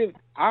 What if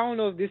I don't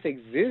know if this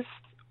exists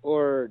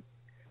or.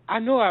 I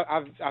know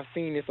I've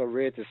seen this or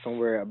read this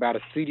somewhere about a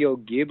Studio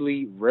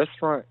Ghibli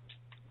restaurant.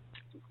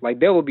 Like,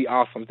 that would be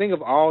awesome. Think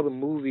of all the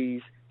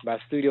movies by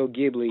Studio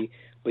Ghibli,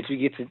 but you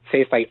get to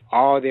taste, like,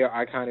 all their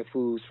iconic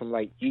foods from,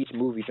 like, each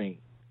movie thing.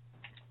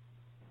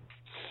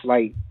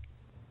 Like,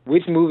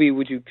 which movie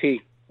would you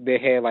pick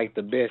that had, like,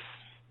 the best?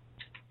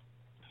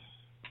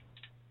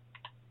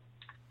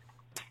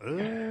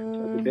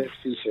 The best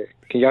feature.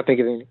 Can y'all think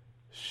of any?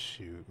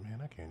 Shoot, man,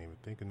 I can't even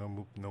think of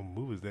no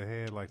movies that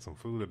had like some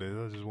food that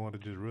I just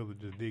wanted to just really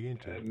just dig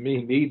into.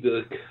 Me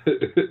neither.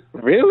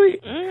 Really?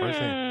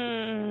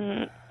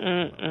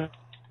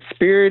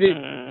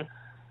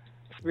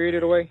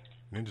 Spirited Away.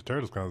 Ninja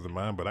Turtles comes to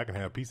mind, but I can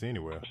have pizza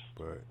anywhere.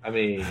 But I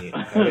mean,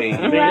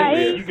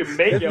 Right. You can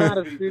make It's your not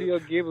a own Studio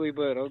Ghibli,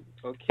 but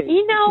okay.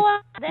 You know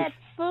what? That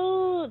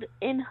food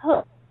in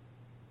Hook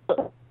with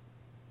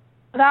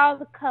all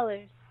the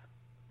colors.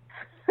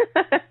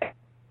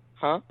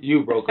 Huh?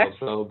 you broke up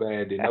so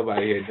bad that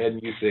nobody heard nothing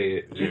you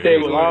said. You say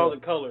with all the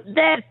colors.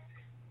 That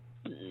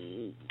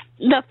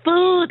the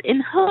food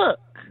in Hook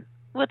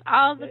with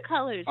all the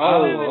colors.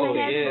 Oh, Remember they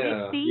had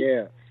yeah. the feet?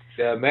 Yeah.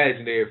 The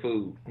imaginary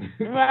food.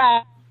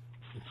 Right.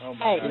 Oh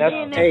Hey, my that's-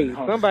 God. Hey,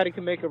 somebody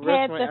can make a Had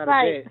restaurant the out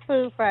fight, of that.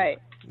 food fight.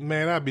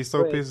 man, I'd be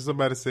so pissed if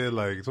somebody said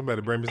like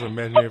somebody bring me some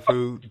imaginary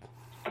food.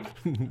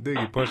 They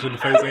get punched in the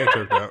face and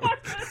choked out.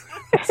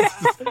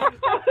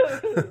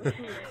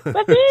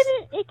 But then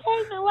it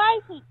came to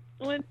life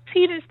when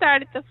Peter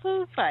started the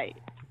food fight.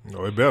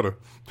 No, it better.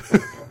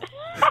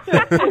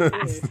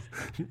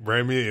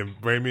 bring me an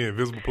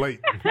invisible plate.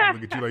 Look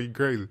at you like you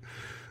crazy.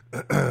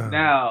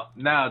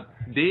 Now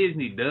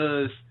Disney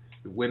does,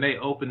 when they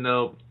open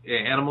up in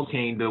Animal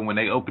Kingdom, when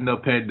they open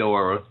up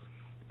Pandora,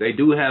 they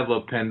do have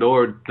a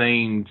Pandora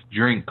themed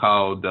drink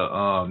called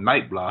the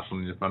Night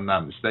Blossom, if I'm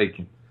not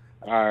mistaken.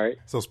 All right.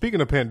 So speaking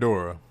of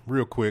Pandora,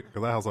 real quick,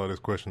 because I saw this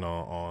question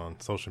on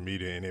social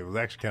media, and it was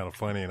actually kind of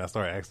funny, and I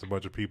started asking a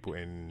bunch of people,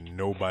 and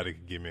nobody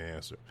could give me an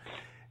answer.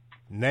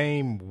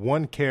 Name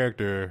a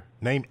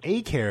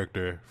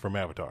character from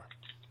Avatar.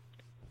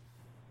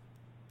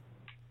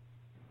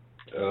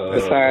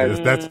 That's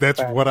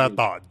what I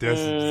thought. That's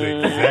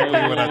exactly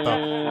what I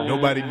thought.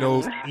 Nobody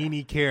knows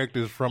any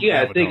characters from You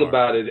gotta Avatar. think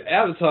about it.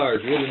 Avatar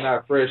is really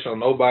not fresh on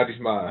nobody's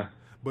mind.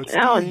 But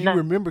still, you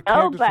remember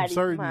characters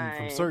from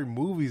nobody's certain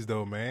movies,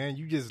 though, man.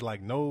 You just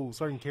like know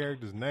certain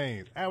characters'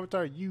 names.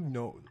 Avatar, you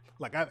know,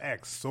 like I've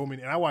asked so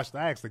many, and I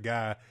asked the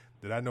guy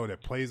that I know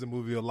that plays the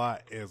movie a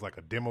lot as like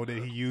a demo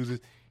that he uses.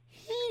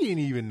 He didn't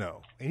even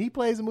know, and he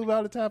plays the movie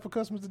all the time for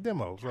customers to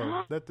demo.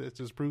 So that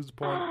just proves the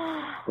point.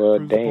 Well,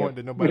 Proves the damn. point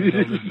that nobody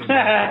knows it.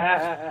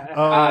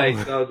 All right,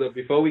 so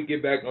before we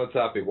get back on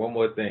topic, one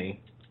more thing.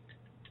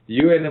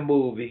 You're in a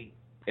movie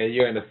and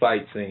you're in a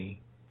fight scene.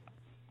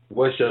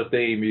 What's your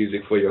theme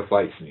music for your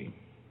fight scene?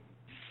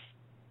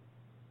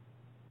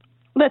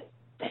 But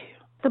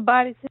the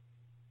body's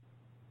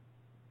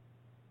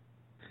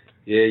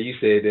Yeah, you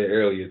said that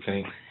earlier,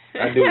 Tank.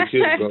 I knew what you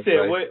was You going said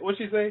to say. what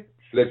she say?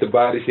 Let the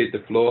bodies hit the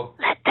floor.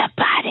 let the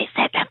bodies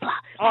hit the floor.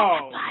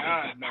 Oh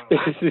God, no.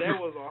 That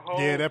was a whole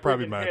Yeah, that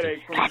probably freaking mine, headache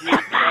too. from year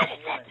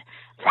 2001.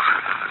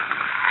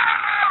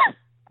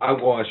 I'm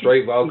going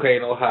straight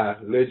Volcano High.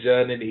 Lil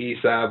Jon and the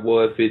East Side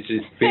Boys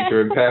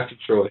featuring Pastor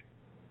Troy.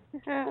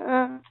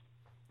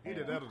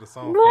 Either that or the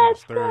song from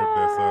Disturbed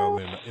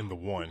that's in the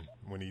one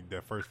when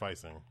that first fight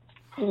scene.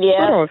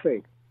 Yeah. Hold on a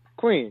sec.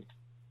 Queen.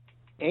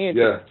 And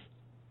Yeah.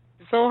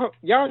 so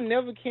y'all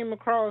never came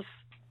across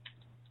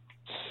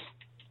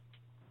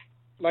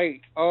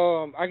like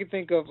I can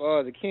think of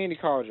the Candy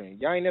Cauldron.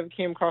 Y'all ain't never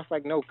came across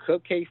like no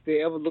cupcakes that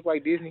ever look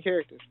like Disney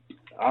characters.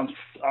 I'm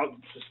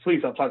please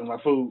stop talking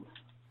about food.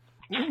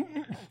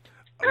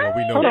 Well,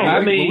 we know. Hold on. I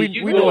mean, we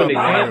you know go in that the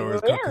Mario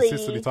is Really?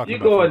 consistently talking You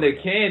about go in food.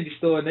 the candy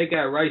store and they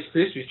got Rice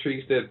Krispie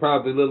treats that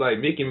probably look like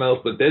Mickey Mouse,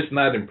 but that's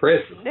not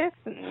impressive.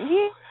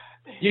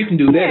 You can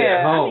do that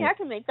at I home. mean, I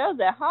can make those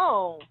at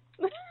home.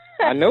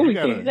 I know You we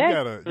gotta, can. you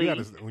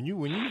gotta, when you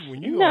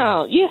No,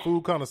 on a you-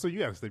 food connoisseur, you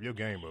gotta step your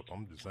game up.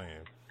 I'm just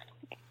saying.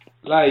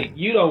 Like,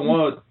 you don't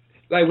want,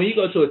 like, when you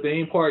go to a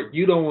theme park,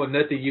 you don't want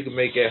nothing you can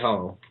make at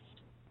home.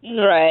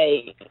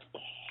 Right.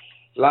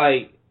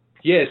 Like,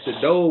 yes, the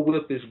Dole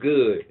Whip is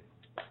good.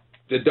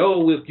 The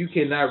Dole Whip you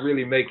cannot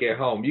really make at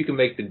home. You can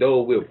make the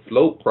Dole Whip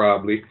float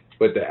probably,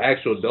 but the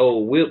actual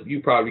Dole Whip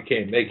you probably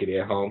can't make it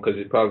at home because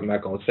it's probably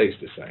not going to taste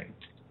the same.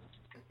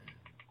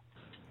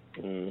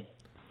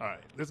 All right,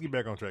 let's get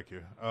back on track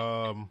here.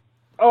 Oh,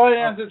 I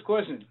didn't answer this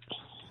question.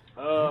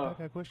 I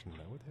got a question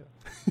now. What the hell?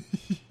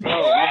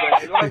 Oh, my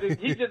bad. Like,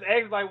 he just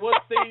asked like,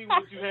 what theme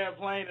would you have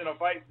playing in a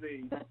fight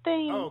scene? The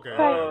thing. Oh, okay.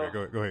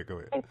 Right. Go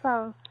ahead.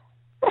 So,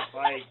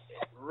 Like,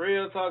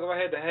 real talk, if I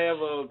had to have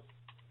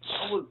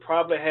I would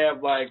probably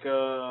have like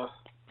would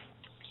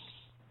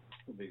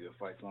be a good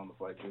fight song to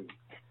fight to.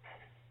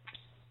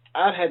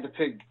 I'd have to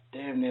pick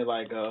damn near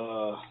like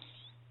a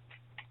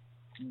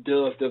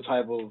dubstep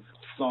type of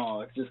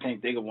song. I just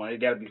can't think of one. It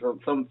got to be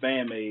some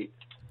fan made.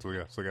 So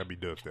gotta be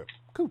dubstep.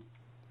 Cool.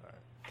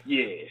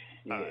 Yeah.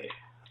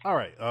 All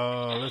right.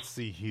 Let's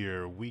see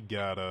here. We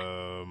got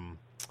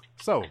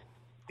so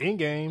in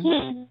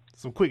game,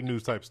 some quick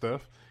news type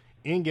stuff.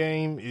 In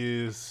game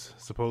is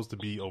supposed to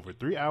be over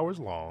 3 hours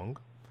long.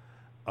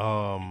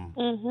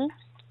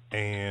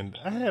 And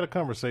I had a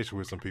conversation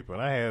with some people,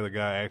 and I had a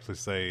guy actually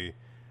say,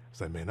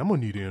 "Man, I'm gonna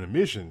need an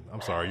intermission."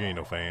 I'm sorry, you ain't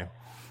no fan.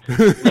 who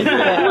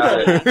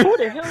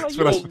the hell are you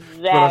But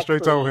I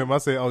straight told exactly? him, I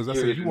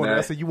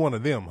said, you one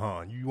of them,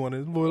 huh? You one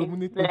of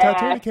when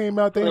Titanic came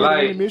out, they had an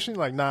Like- intermission.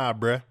 Like, nah,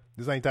 bruh,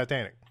 this ain't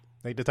Titanic.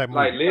 Ain't the type of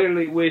Like movie.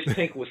 literally, wish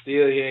Tink was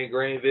still here in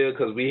Greenville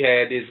because we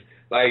had this.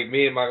 Like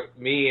me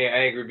and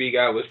Angry B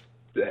guy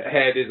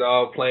had this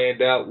all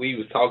planned out. We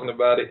was talking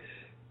about it.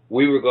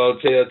 We were gonna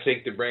tell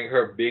Tink to bring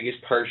her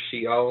biggest purse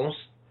she owns.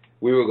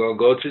 We were gonna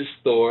go to the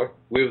store.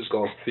 We was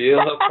gonna fill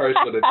her purse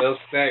with enough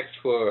snacks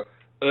for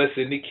us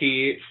and the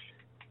kids.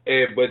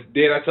 But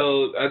then I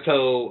told,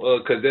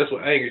 cause that's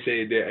what Angry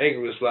said. That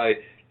Angry was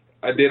like.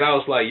 Then I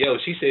was like, yo,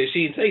 she said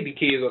she didn't take the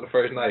kids on the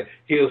first night.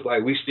 He was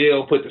like, we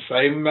still put the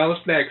same amount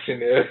of snacks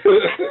in there.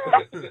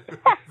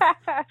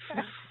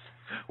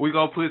 We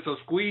gonna put some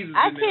squeezes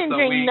I in there. can't So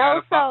drink we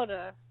no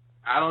soda.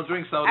 I don't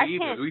drink soda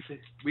either.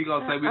 We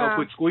gonna say we gonna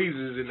put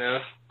squeezes in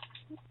there.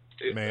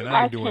 Man,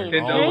 I ain't doing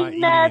can't all my drink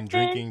eating and nothing.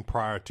 drinking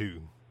prior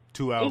to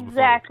 2 hours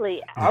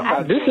Exactly. I'm I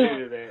not doing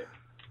can't that.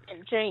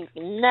 drink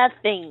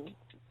nothing.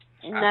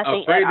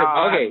 Nothing afraid at of-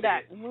 all. okay. I'm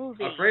not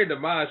moving. A friend of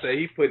mine said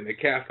he's putting a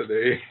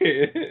catheter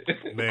in.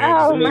 before. Man,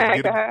 Oh, just my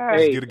get a, God.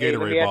 just get a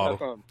let me Gatorade ask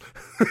bottle.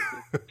 you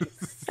something.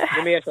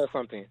 Let me ask you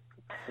something.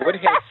 What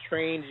has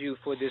trained you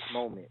for this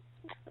moment?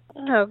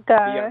 Oh, Be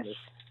gosh. honest.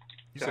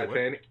 You said what?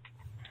 Titanic.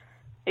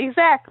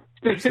 Exactly.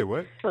 You said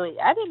what?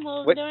 I didn't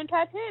move What? during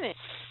Titanic.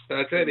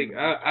 Titanic.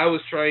 I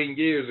was trained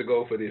years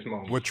ago for this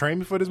moment. What trained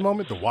me for this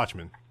moment? The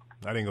Watchmen.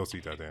 I didn't go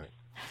see Titanic.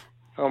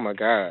 Oh my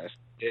gosh.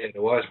 Yeah,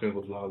 the Watchmen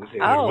was long as hell.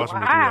 Yeah, the Oh,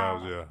 Watchmen was 3 wow.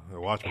 hours. Yeah, the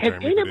Watchmen Has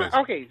trained me for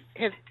anybody this.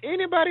 has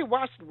anybody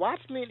watched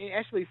Watchmen and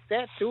actually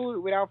sat through it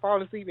without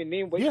falling asleep and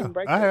then waking Yeah,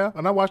 back I up? have,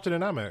 and I watched it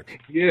in IMAX.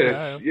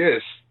 Yes,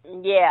 yes.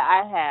 Yeah,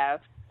 I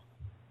have.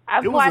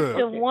 I've It was watched a-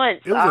 it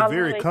once. It was all a the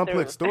very way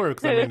complex through. story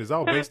because I mean it's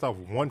all based off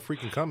one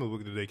freaking comic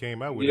book that they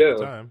came out with Yeah. at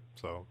the time.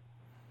 So,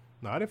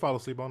 no, I didn't fall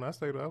asleep on it. I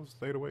stayed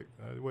awake.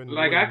 I wasn't,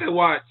 Like I could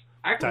watch.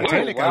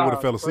 Titanic, watch. I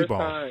would've fell the asleep first on.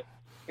 time-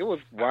 It was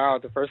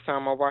wild the first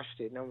time I watched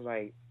it, and I was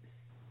like,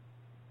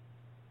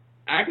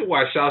 I could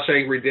watch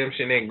Shawshank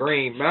Redemption and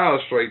Green Mile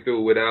straight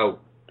through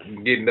without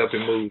getting up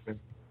and moving.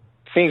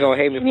 "She ain't gonna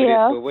hate me for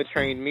Yeah. this," but what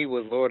trained me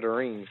was Lord of the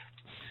Rings.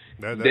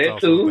 That's That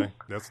also too. a thing.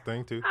 That's the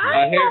thing too.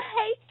 I A don't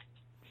hate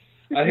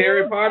A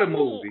Harry you. Potter I mean,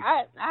 movie.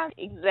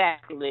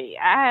 Exactly.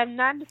 I am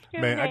not Man,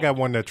 discriminating. I got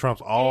one that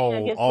trumps all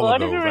against of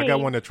Lord of those. the I got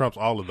Rings. one that trumps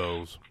all of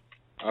those.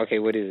 Okay,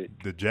 what is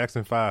it? The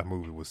Jackson 5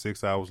 movie was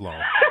 6 hours long.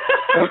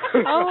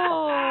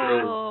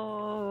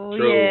 Oh,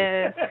 True.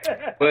 yeah.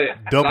 But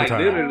Double like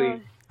time.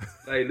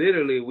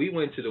 literally, we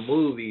went to the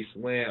movies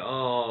when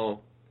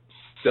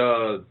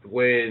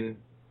when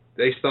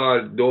they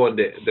started doing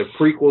the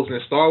prequels in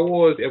Star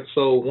Wars,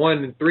 episode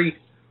 1 and 3.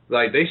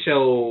 Like they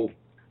showed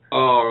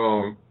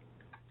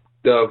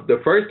the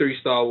first 3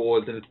 Star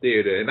Wars in the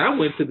theater, and I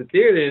went to the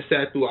theater and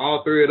sat through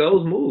all 3 of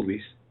those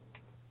movies.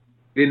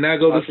 Did not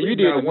go to Oh, so you sleep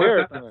did not the one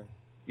time. marathon.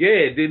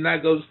 Yeah, did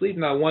not go to sleep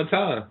not one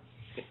time.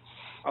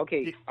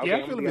 Okay, Yeah, I'm I feel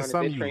gonna if be it's something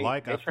honest, you that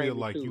like, I trained feel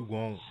me like too. you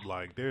won't,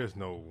 like, there's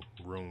no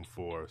room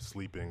for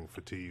sleeping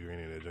fatigue or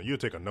any of that. You'll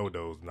take a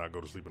no-dose and not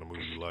go to sleep in a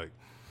movie you like.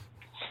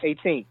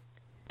 18.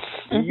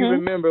 Do you Mhm.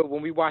 remember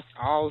when we watched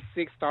all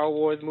 6 Star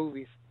Wars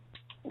movies?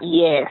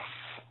 Yes.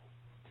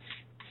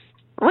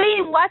 We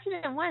didn't watch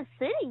it in one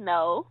sitting,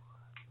 though.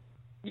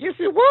 Yes,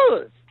 it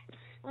was.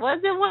 Was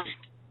it one?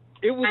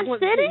 It was One one.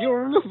 sitting? You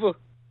remember?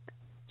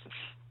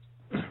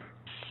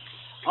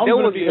 I'm There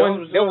gonna was be one.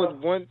 honest, There was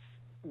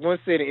one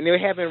sitting, and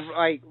it happened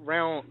like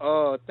around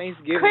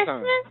Thanksgiving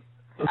time. Christmas?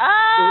 It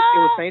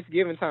was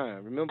Thanksgiving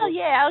time. Remember? Oh,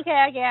 yeah.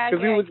 Okay.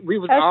 Because we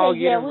was okay, all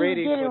yeah, getting we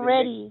ready. were getting for the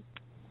ready.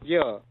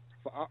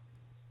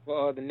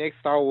 for the next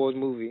Star Wars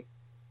movie,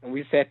 and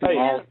we sat through Hey,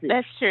 all Yeah, 6.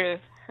 that's true.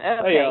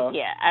 Okay, Hey,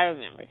 yeah, I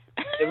remember.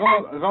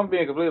 if I'm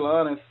being completely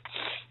honest,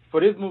 for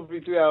this movie to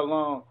be 3 hours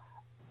long,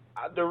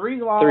 the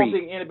reason why I 3. don't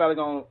think ain't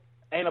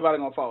nobody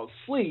gonna fall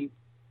asleep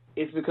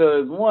is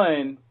because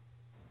one,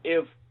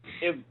 if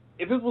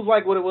it was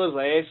like what it was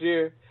last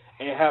year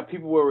and how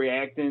people were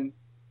reacting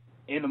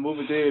in the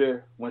movie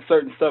theater when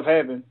certain stuff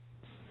happened,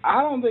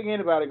 I don't think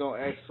anybody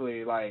gonna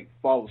actually like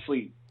fall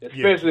asleep.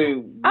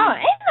 Especially Oh,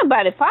 ain't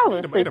nobody falling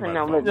Ain't asleep nobody in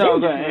no falling you know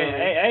what I'm movie.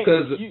 saying?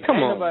 Cause-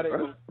 come on,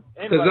 bro.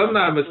 Because I'm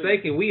not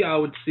mistaken, we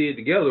all would see it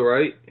together,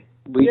 right?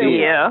 We did.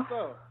 Yeah.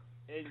 So,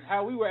 and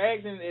how we were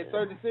acting at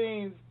certain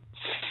scenes,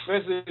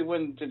 especially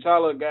when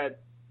T'Challa got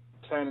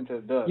turned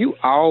into dust. You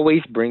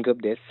always bring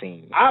up that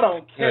scene. I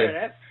don't care. Hey.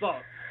 That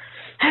sucks.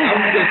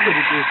 I'm just put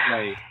it this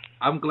way.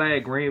 I'm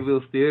glad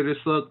Greenville's theater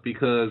sucked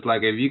because,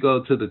 like, if you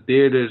go to the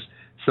theaters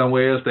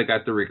somewhere else, they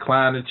got the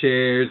recliner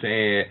chairs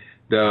and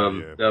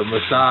the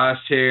massage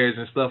chairs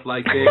and stuff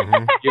like that.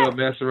 Mhm. You'll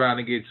mess around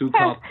and get too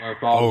comfortable and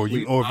fall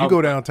asleep. If you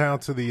go downtown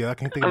to the I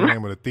can't think of the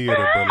name of the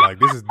theater, but like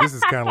this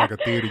is kind of like a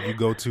theater you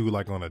go to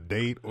like on a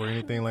date or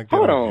anything like that.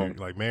 Hold or if on. you're,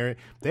 like married,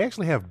 they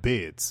actually have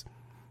beds.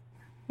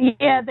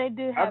 Yeah, they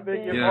do I have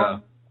think this. Yeah.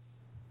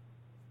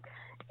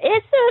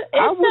 It's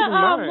I a wouldn't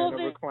mind a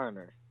movie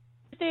recliner.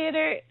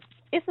 theater.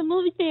 It's a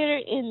movie theater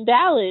in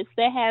Dallas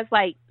that has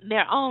like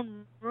their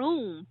own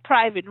room,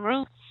 private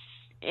room,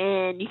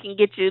 and you can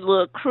get your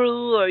little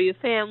crew or your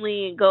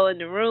family and go in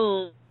the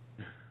room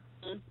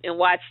and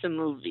watch the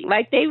movie.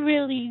 Like, they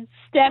really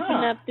stepping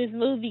up this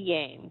movie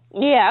game.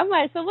 Yeah, I'm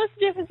like, so what's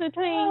the difference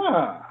between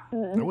I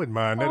wouldn't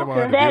mind. They don't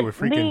want to that deal with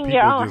freaking being people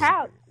your own just.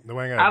 house?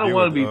 I don't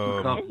want to be too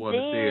comfortable in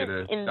the And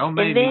theater. then, Don't and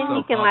make me then so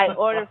you can like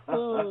order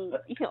food.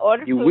 You can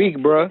order You food weak,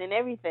 bruh. and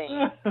everything.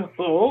 Man,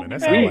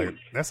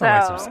 that sounds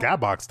like some So-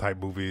 Skybox type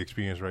movie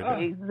experience right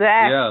there.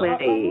 Exactly.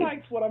 I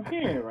like what I'm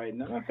hearing right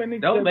now.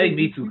 Don't make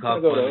me too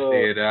comfortable in the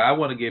theater. I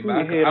want to get put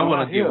your head I on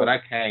want my to get hip. what I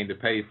came to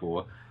pay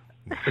for.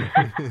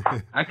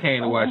 I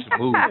came to watch the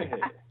movie.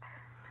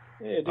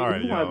 Yeah, dude, All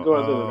right, you want to y'all. go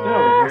to the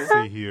devil, Let's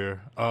see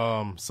here.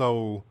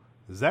 So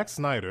Zack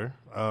Snyder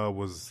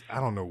was,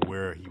 I don't know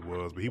where he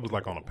was, but he was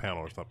like on a panel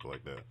or something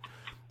like that.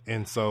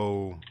 And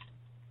so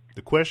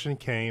the question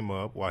came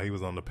up while he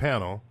was on the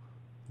panel,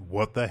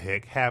 what the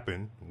heck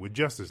happened with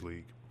Justice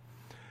League?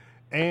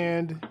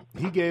 And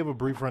he gave a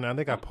brief rundown. I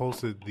think I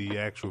posted the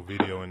actual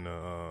video in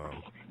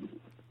our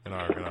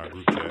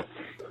group chat.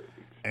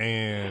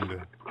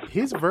 And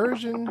his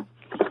version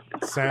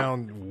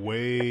sound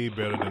way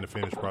better than the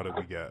finished product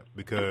we got,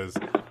 because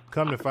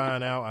come to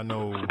find out, I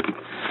know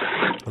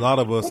a lot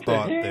of us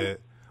thought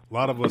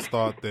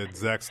that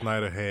Zack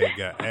Snyder had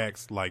got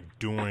axed like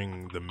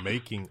during the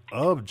making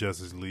of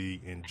Justice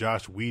League, and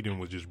Joss Whedon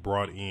was just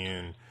brought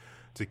in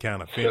to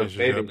kind of finish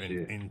it up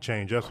and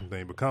change up some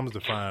things. But comes to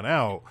find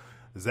out,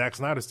 Zack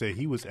Snyder said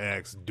he was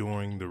axed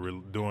during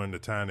the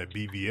time that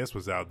BVS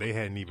was out. They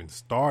hadn't even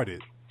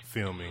started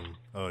filming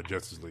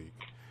Justice League.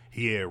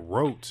 He had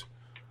wrote,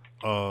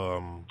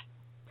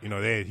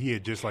 he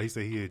had just, like he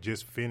said, he had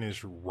just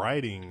finished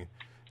writing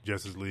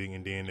Justice League,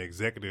 and then the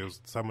executives,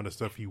 some of the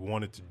stuff he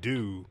wanted to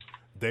do,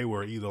 they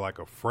were either like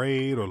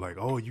afraid or like,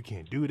 oh, you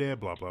can't do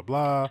that, blah, blah,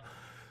 blah.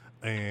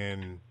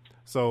 And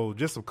so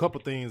just a couple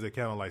things that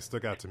kind of like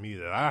stuck out to me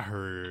that I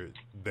heard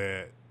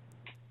that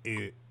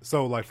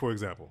so like, for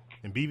example,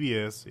 in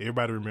BVS,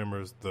 everybody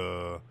remembers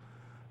the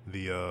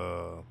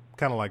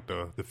kind of like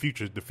the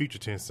future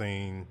tense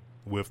scene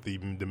with the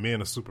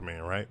men of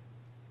Superman, right?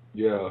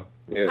 Yeah.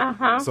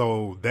 Uh-huh.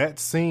 So that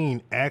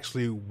scene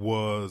actually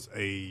was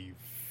a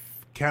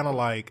kind of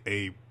like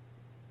a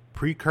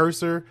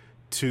precursor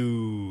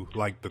to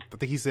like I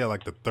think he said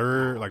like the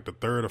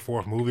third or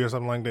fourth movie or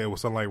something like that. It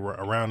was something like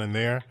around in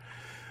there.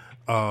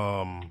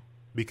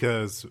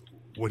 Because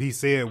what he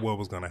said what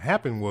was going to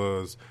happen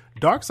was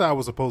Darkseid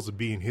was supposed to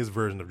be in his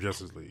version of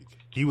Justice League.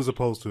 He was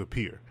supposed to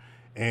appear.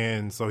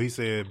 And so he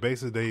said,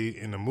 basically,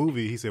 in the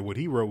movie, he said what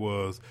he wrote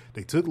was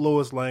they took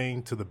Lois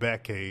Lane to the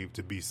Batcave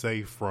to be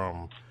safe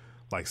from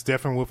like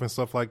Steppenwolf and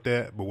stuff like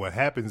that. But what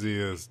happens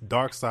is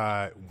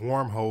Darkseid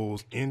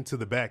wormholes into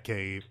the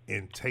Batcave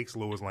and takes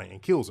Lois Lane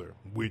and kills her,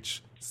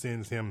 which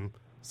sends him,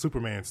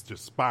 Superman's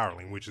just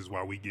spiraling, which is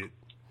why we get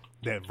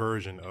that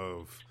version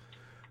of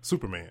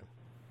Superman,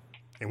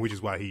 and which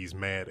is why he's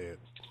mad at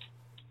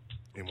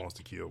and wants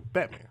to kill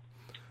Batman.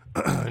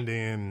 And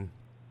then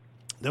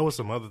there was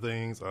some other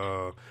things.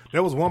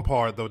 There was one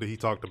part, though, that he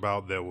talked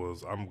about that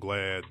was, I'm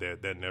glad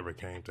that never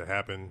came to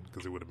happen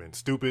because it would have been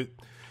stupid,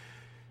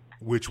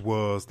 which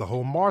was the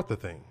whole Martha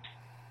thing.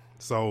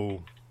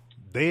 So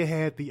they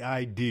had the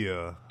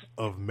idea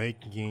of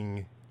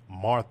making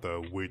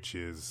Martha, which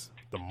is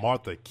the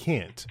Martha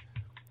Kent,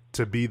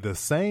 to be the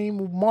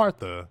same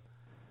Martha.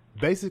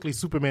 Basically,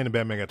 Superman and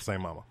Batman got the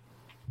same mama.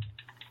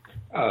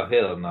 Oh,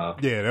 hell no.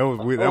 Yeah,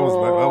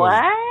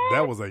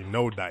 that was a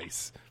no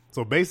dice.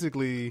 So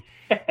basically,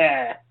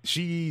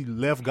 she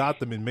left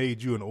Gotham and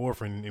made you an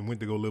orphan and went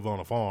to go live on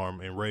a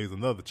farm and raise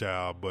another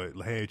child, but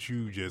had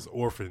you just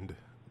orphaned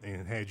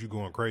and had you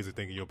going crazy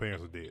thinking your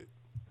parents were dead.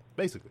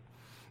 Basically.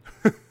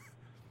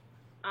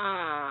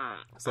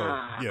 So,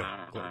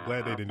 yeah,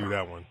 glad they didn't do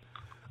that one.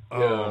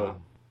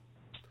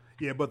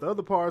 Yeah, but the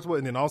other parts,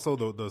 and then also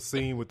the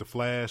scene with the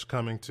Flash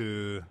coming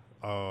to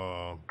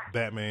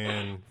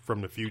Batman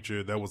from the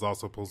future, that was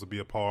also supposed to be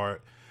a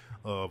part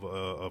of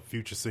a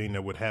future scene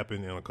that would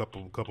happen in a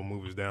couple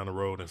movies down the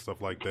road and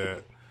stuff like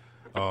that.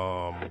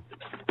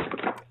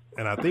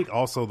 And I think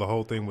also the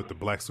whole thing with the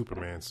black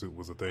Superman suit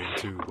was a thing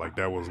too. Like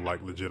that was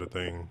like legit a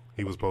thing.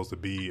 He was supposed to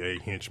be a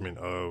henchman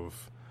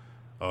of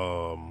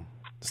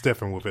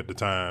Steppenwolf at the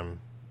time.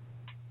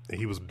 And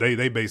he was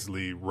they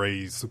basically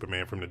raised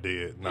Superman from the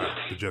dead, not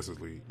the Justice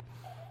League.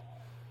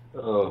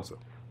 Oh,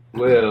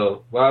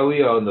 well, while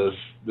we on the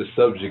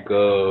subject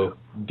of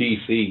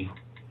DC,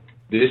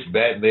 this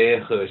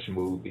Batman Hush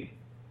movie.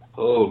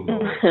 Oh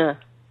Lord,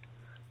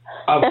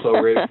 I'm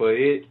so ready for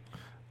it.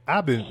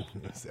 I've been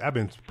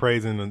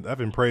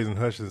praising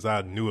Hush since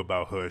I knew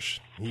about Hush.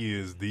 He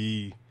is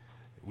we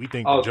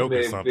think the Joker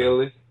is something.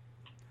 Villain.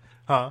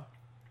 Huh?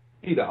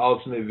 He the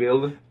ultimate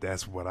villain.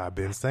 That's what I've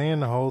been saying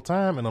the whole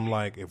time, and I'm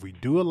like, if we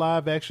do a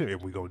live action,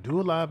 if we go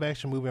do a live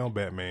action movie on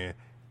Batman,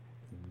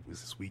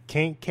 we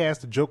can't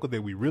cast the Joker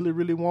that we really,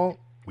 really want.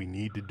 We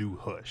need to do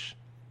Hush.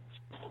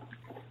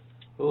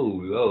 Oh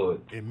Lord!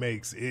 It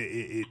makes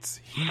he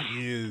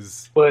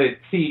is. But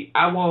see,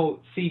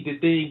 the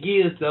thing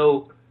is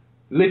though,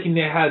 looking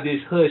at how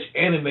this Hush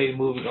animated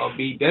movie gonna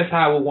be, that's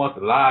how I would want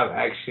the live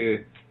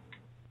action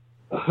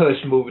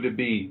Hush movie to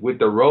be with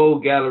the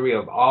rogue gallery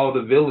of all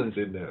the villains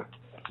in there.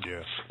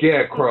 Yeah.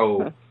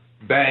 Scarecrow,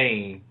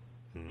 Bane,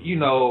 you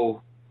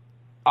know,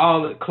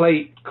 all the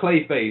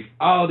Clayface,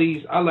 all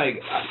these. I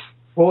like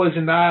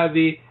Poison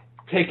Ivy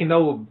taking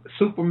over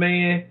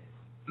Superman.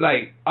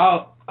 Like,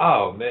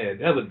 oh man,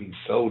 that would be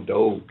so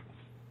dope.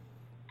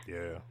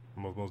 Yeah,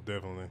 most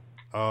definitely.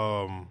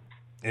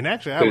 In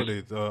actuality,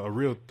 it's a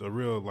real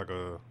like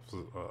a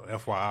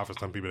FYI for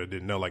some people that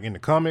didn't know. Like in the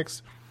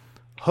comics,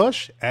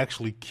 Hush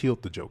actually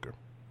killed the Joker.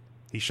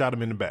 He shot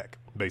him in the back,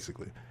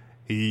 basically.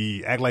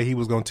 He acted like he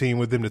was going to team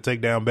with him to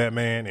take down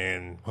Batman,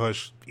 and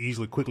Hush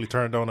quickly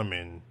turned on him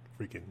and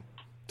freaking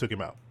took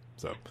him out.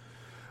 So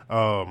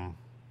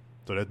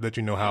that let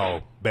you know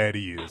how bad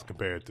he is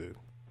compared to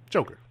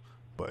Joker.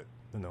 But,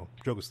 you know,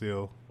 Joker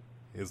still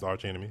is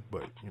arch enemy,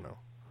 but, you know,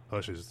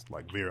 Hush is,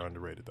 like, very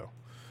underrated, though.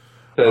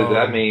 Because,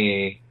 I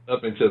mean,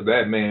 up until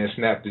Batman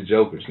snapped the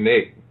Joker's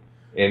neck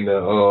in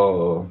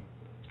the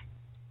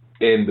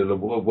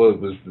what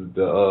was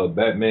the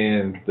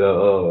Batman,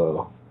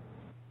 the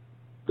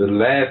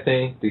last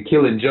thing, the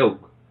Killing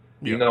Joke.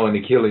 You know, in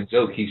the Killing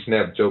Joke, he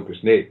snapped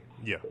Joker's neck.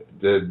 Yeah.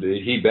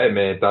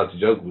 Batman thought the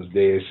Joker was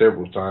dead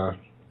several times.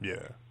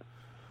 Yeah.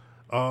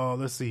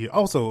 Let's see here.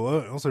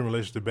 Also in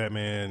relation to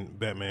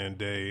Batman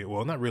Day,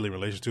 well, not really in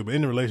relation to, but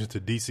in relation to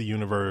DC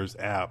Universe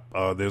app,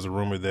 there's a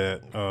rumor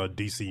that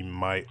DC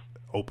might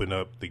open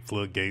up the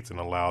floodgates and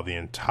allow the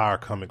entire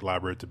comic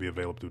library to be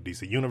available through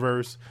DC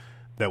Universe.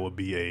 That would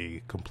be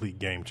a complete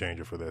game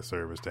changer for that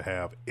service, to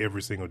have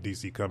every single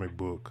DC comic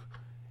book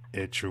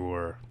at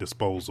your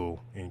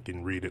disposal and you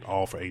can read it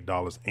all for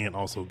 $8 and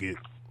also get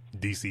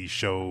DC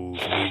shows,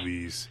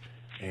 movies,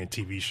 and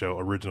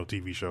original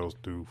TV shows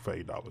through for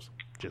 $8.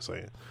 Just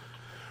saying.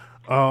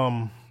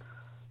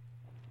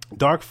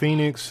 Dark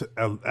Phoenix,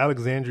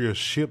 Alexandria's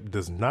ship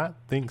does not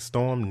think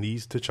Storm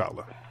needs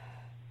T'Challa.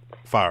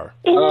 Fire.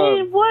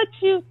 And what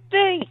you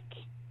think?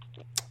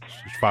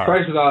 She's fire.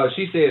 First of all,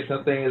 she said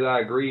some things I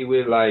agree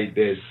with, like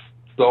that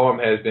Storm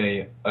has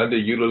been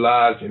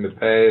underutilized in the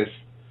past.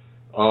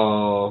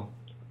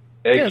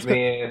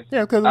 X-Men.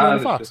 Yeah, because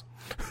of Fox.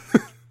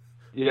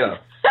 Yeah,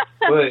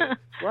 but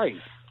Right.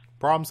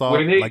 Problem solved.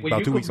 when Like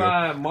about 2 you weeks ago.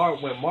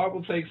 combine when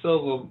Marvel takes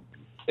over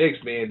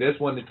X-Men, that's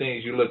one of the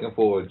things you're looking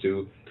forward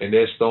to, and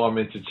that's Storm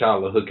and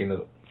T'Challa hooking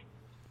up.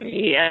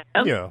 Yeah.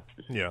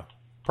 Yeah.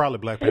 Probably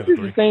Black This Panther is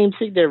 3. the same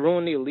chick that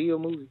ruined the Leo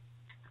movie.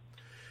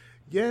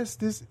 Yes,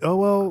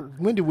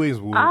 Wendy Williams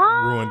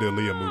ruined the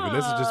Aaliyah movie.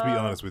 Let's just be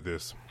honest with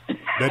this.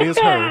 That is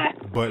her,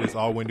 but it's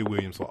all Wendy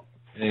Williams' fault.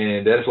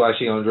 And that's why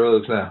she on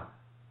drugs now.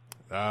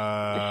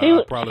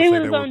 She probably say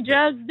was that on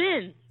drugs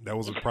then. That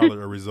was probably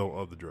a result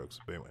of the drugs.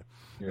 But anyway,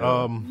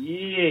 Yeah.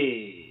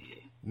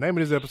 name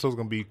of this episode is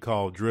gonna be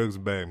called "Drugs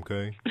Bam."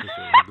 Okay, that's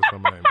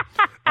my name.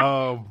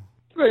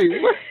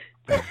 Wait, what?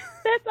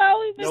 That's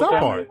all we've been Some talking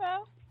part.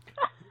 about.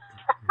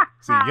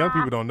 See, young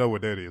people don't know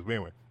what that is. But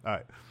anyway, all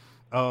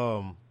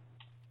right.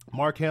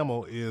 Mark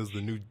Hamill is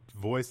the new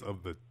voice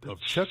of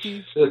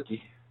Chucky,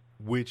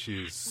 which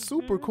is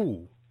super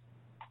cool.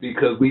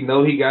 Because we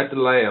know he got the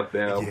laugh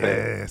down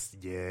pat.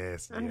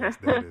 Yes.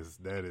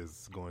 That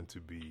is going to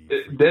be.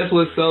 That's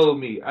what great.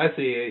 sold me. I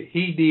said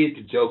he did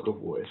the Joker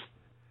voice.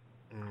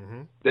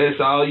 Mm-hmm.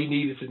 That's all you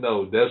needed to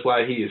know. That's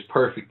why he is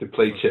perfect to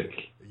play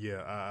Chucky.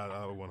 Yeah, I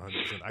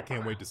 100%. I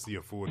can't wait to see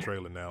a full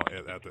trailer now.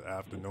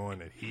 After knowing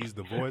that he's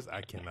the voice,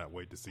 I cannot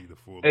wait to see the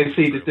full. And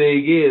see, the trailer.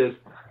 thing is,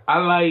 I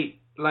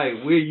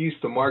like we're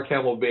used to Mark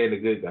Hamill being a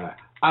good guy.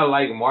 I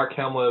like Mark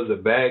Hamill as a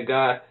bad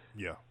guy.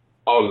 Yeah.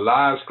 On the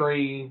live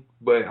screen,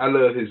 but I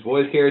love his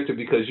voice character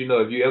because, you know,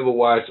 if you ever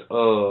watch, I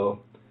was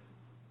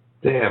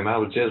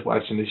just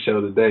watching this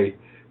show today.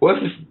 What's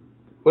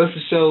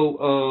the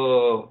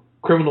show,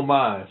 Criminal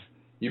Minds?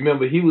 You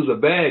remember he was a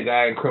bad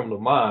guy in Criminal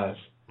Minds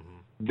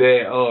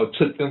that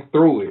took them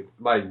through it,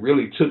 like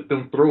really took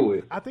them through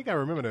it. I think I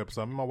remember that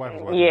episode. My wife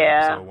was watching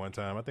that episode one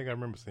time. I think I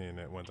remember seeing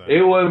that one time.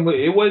 It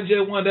wasn't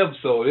just one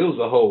episode. It was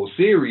a whole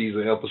series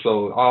of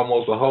episodes,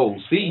 almost a whole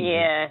season.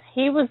 Yeah,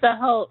 he was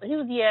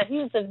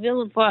a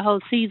villain for a whole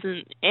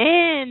season,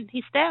 and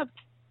he stabbed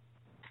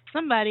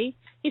somebody.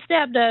 He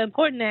stabbed the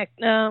important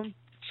the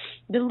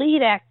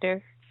lead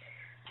actor.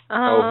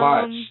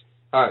 Hotch.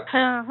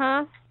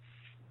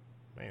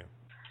 Man.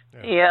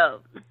 Yeah.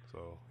 Yep.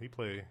 So he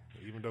played,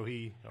 even though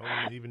he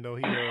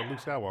Luke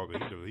Skywalker,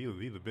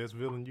 he's the best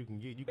villain you can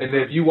get. And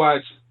if you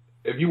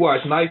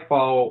watch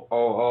Nightfall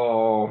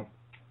on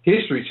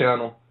History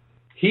Channel,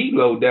 he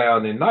low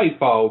down in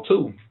Nightfall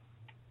too.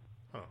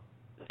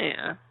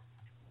 Yeah.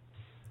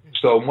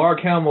 So Mark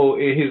Hamill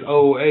in his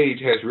old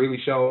age has really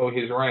shown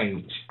his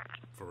range.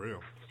 For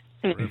real.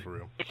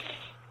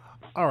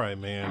 All right,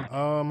 man.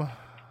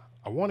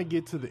 I want to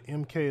get to the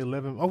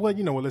MK11. Oh, well,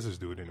 you know what? Let's just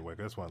do it anyway.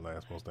 That's one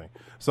last most thing.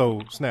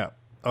 So, Snap.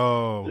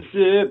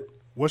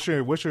 What's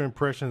your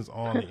impressions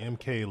on the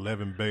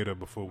MK11 beta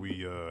before we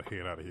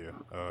head out of here?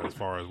 As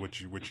far as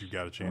what you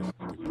got a chance to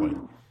play.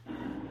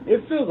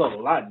 It feels a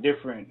lot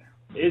different.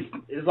 It's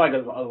like a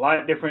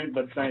lot different,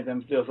 but at the same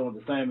time, still some of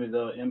the same as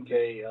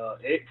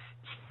MKX.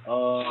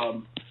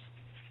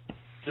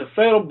 the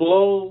Fatal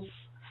Blows,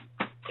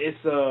 it's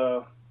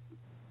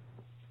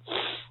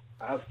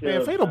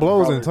Man, Fatal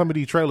Blows and some of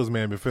these trailers,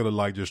 man, been feeling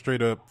like just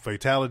straight up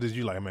fatalities.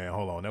 You like, man,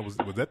 hold on, was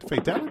that the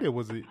fatality or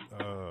was it?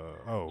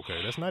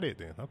 Okay, that's not it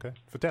then. Okay,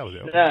 fatality.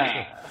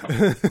 Okay.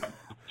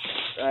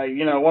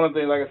 One of the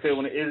things, like I said,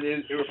 when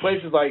it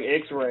replaces like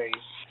X-rays,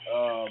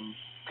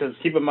 because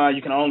keep in mind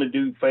you can only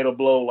do Fatal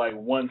Blow like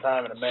one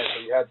time in a match,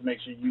 so you have to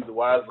make sure you use it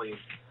wisely.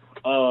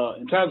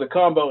 In terms of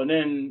combo, and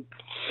then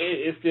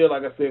it's still,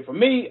 like I said, for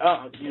me,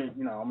 I'm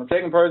a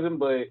Tekken person,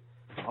 but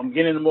I'm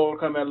getting into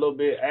Mortal Kombat a little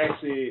bit. I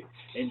actually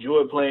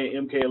enjoyed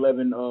playing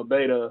MK11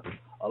 beta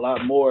a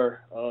lot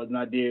more than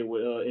I did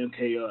with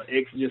MKX.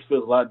 It just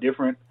feels a lot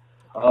different.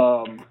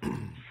 When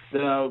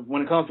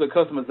it comes to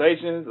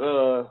customizations,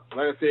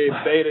 like I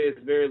said, beta is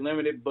very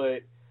limited,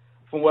 but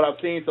from what I've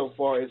seen so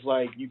far, it's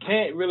like you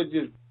can't really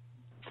just,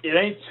 it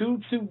ain't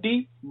too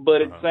deep,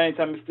 but at the same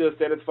time, it's still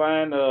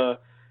satisfying.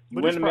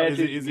 But win the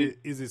matches,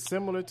 is it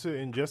similar to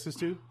Injustice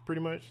 2,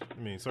 pretty much?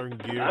 I mean, certain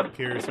gear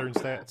carry certain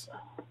stats?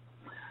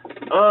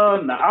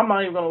 No, I'm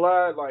not even gonna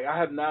lie. Like,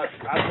 I've never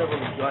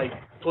like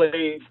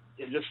played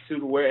Injustice 2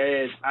 to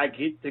whereas I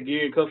get the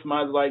gear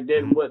customized like that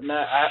and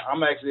whatnot.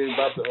 I'm actually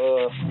about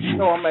to,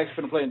 I'm actually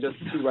gonna play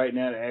Injustice 2 right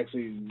now to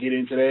actually get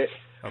into that.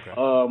 Okay.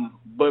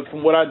 But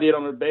from what I did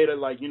on the beta,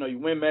 like, you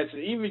win matches.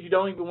 Even if you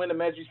don't even win the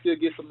match, you still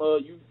get some.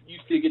 You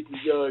still get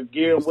the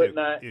gear and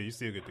whatnot. Yeah, you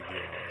still get the gear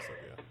and all that stuff.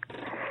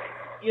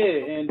 Yeah,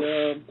 and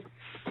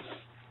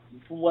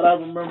from what I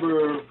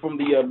remember from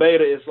the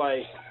beta, it's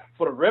like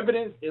for the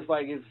Revenant, it's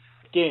like it's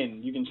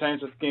skin. You can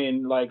change the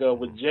skin. Like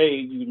with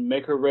Jade, you can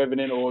make her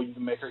Revenant or you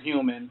can make her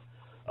human.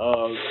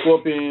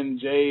 Scorpion,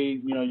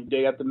 Jade,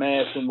 they got the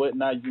mask and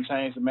whatnot. You can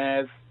change the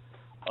mask.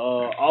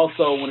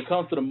 Also, when it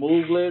comes to the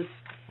move list,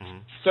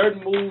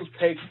 certain moves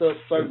takes up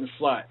certain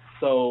slots.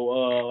 So,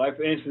 like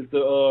for instance,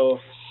 the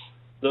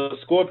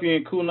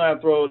Scorpion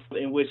kunai throw,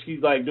 in which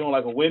he's like doing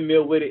like a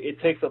windmill with it,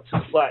 it takes up 2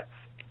 slots.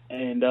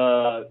 And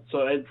so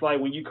it's like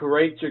when you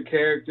create your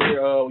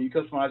character, when you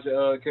customize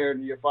your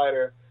character, your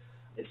fighter,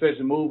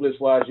 especially move list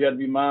wise, you have to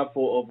be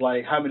mindful of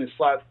like how many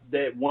slots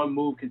that one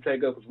move can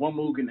take up. Because one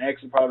move can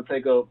actually probably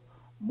take up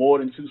more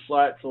than 2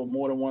 slots or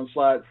more than 1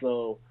 slot.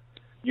 So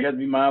you have to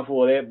be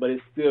mindful of that. But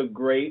it's still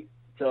great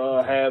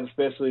to have,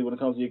 especially when it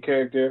comes to your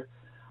character.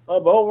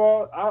 But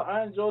overall,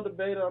 I enjoyed the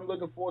beta. I'm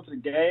looking forward to the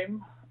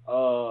game.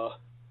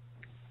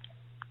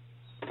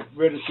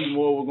 Ready to see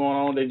more what's going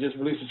on. They just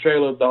released a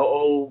trailer of the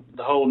whole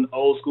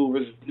old school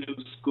versus new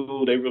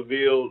school. They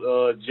revealed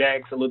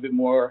Jax a little bit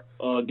more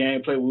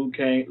gameplay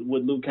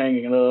with Liu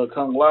Kang and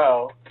Kung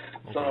Lao.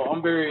 So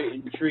I'm very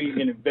intrigued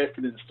and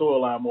invested in the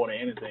storyline more than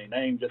anything. They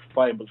ain't just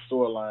fighting, but the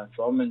storyline.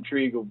 So I'm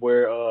intrigued of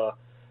where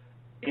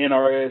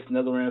NRS,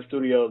 NetherRealm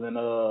Studios, and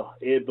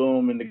Ed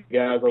Boon and the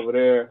guys over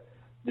there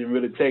didn't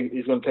really take.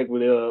 It's going to take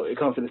with it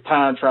comes to this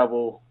time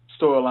travel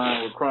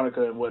storyline with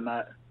Chronica and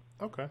whatnot.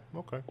 Okay,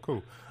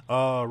 cool.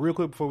 Real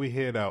quick before we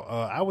head out,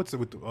 I would say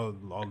with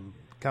kind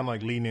of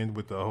like leading in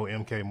with the whole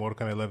MK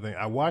Mortal Kombat 11 thing,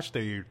 I watched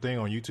a thing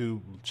on YouTube.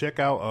 Check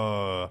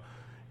out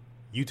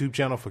YouTube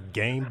channel for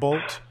Game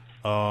Bolt.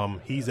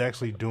 He's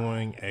actually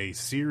doing a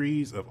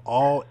series of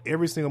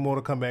every single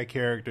Mortal Kombat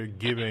character,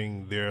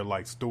 giving their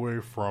like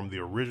story from the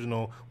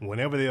original,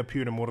 whenever they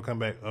appeared in Mortal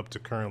Kombat up to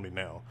currently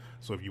now.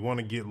 So if you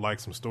want to get like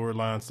some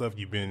storyline stuff,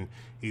 you've been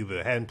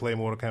either hadn't played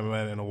Mortal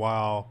Kombat in a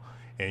while,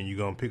 and you're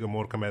going to pick up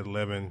Mortal Kombat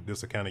 11,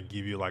 this will kind of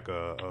give you like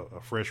a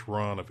fresh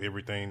run of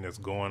everything that's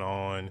going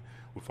on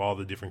with all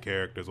the different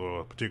characters, or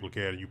a particular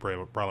character you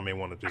probably may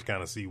want to just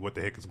kind of see what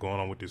the heck is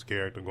going on with this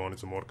character going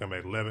into Mortal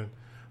Kombat 11.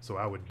 So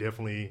I would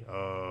definitely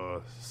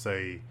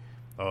say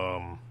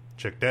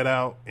check that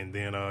out. And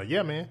then,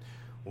 yeah, man,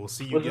 we'll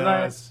see you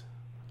guys.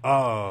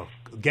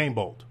 Game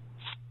Bolt.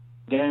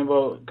 Game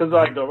Bolt. Because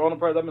like the only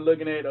person I've been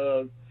looking at,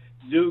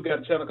 dude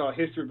got a channel called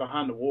History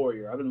Behind the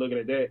Warrior. I've been looking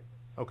at that.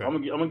 Okay.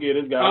 I'm gonna get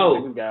this guy.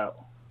 This guy out.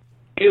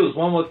 It was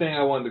one more thing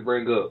I wanted to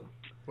bring up.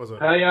 What's up?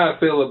 How y'all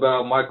feel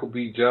about Michael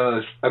B.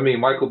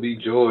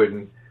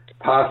 Jordan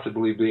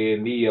possibly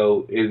being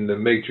Neo in the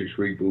Matrix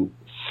reboot?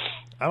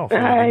 I don't feel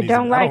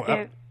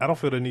I don't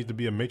feel there needs to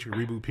be a Matrix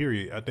reboot,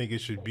 period. I think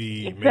it should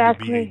be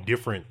maybe be a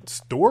different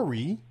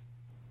story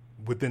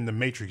within the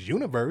Matrix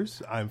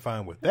universe. I'm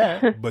fine with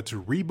that. But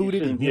to reboot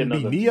it and him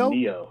be Neo?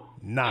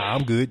 Nah,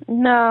 I'm good.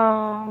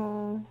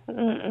 No.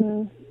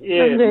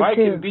 Yeah, Mike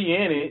can be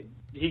in it.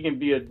 He can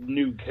be a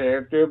new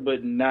character,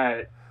 but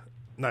not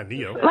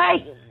Neo.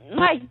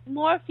 Like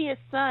Morpheus'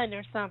 son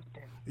or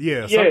something.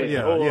 Yeah. He ain't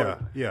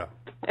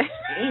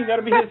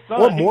gotta be his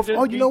son. Or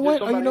Morpheus. You know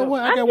what?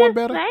 I got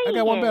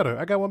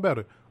one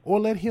better. Or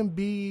let him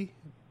be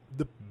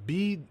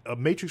a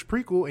Matrix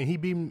prequel, and he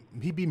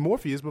be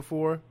Morpheus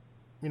before,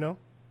 Morpheus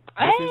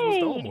was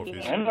the old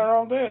Morpheus. Ain't no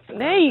wrong there.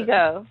 There you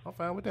go. I'm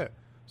fine with that.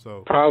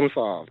 So problem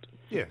solved.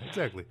 Yeah,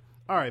 exactly.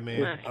 All right,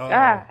 man.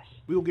 Gosh.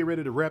 We'll get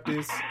ready to wrap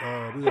this.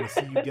 We're going to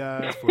see you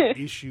guys for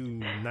issue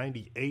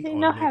 98 on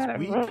next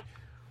week.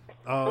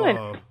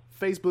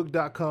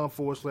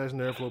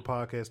 Facebook.com/NerdFlow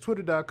Podcast.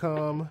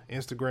 Twitter.com,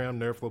 Instagram,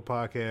 NerdFlow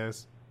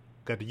Podcast.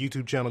 Got the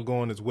YouTube channel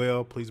going as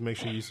well. Please make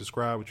sure you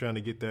subscribe. We're trying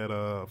to get that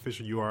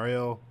official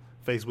URL.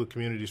 Facebook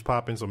community's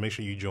popping, so make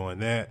sure you join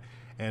that.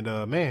 And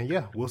man,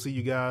 yeah, we'll see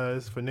you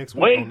guys for next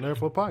week on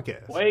Nerdful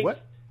Podcast.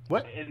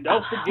 What? And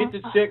don't forget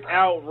to check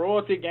out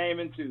Royalty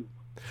Gaming too.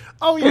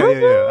 Oh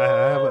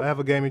yeah. I have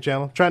a gaming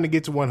channel. Trying to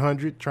get to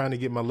 100. Trying to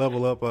get my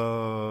level up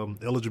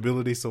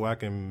eligibility so I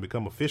can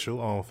become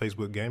official on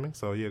Facebook Gaming.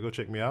 So yeah, go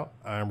check me out.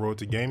 I am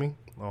Royalty Gaming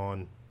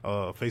on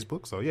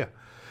Facebook. So yeah,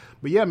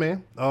 but yeah,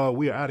 man,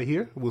 we are out of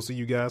here. We'll see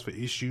you guys for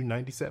issue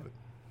 97.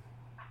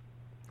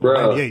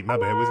 98. My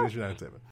bad. What's issue 97?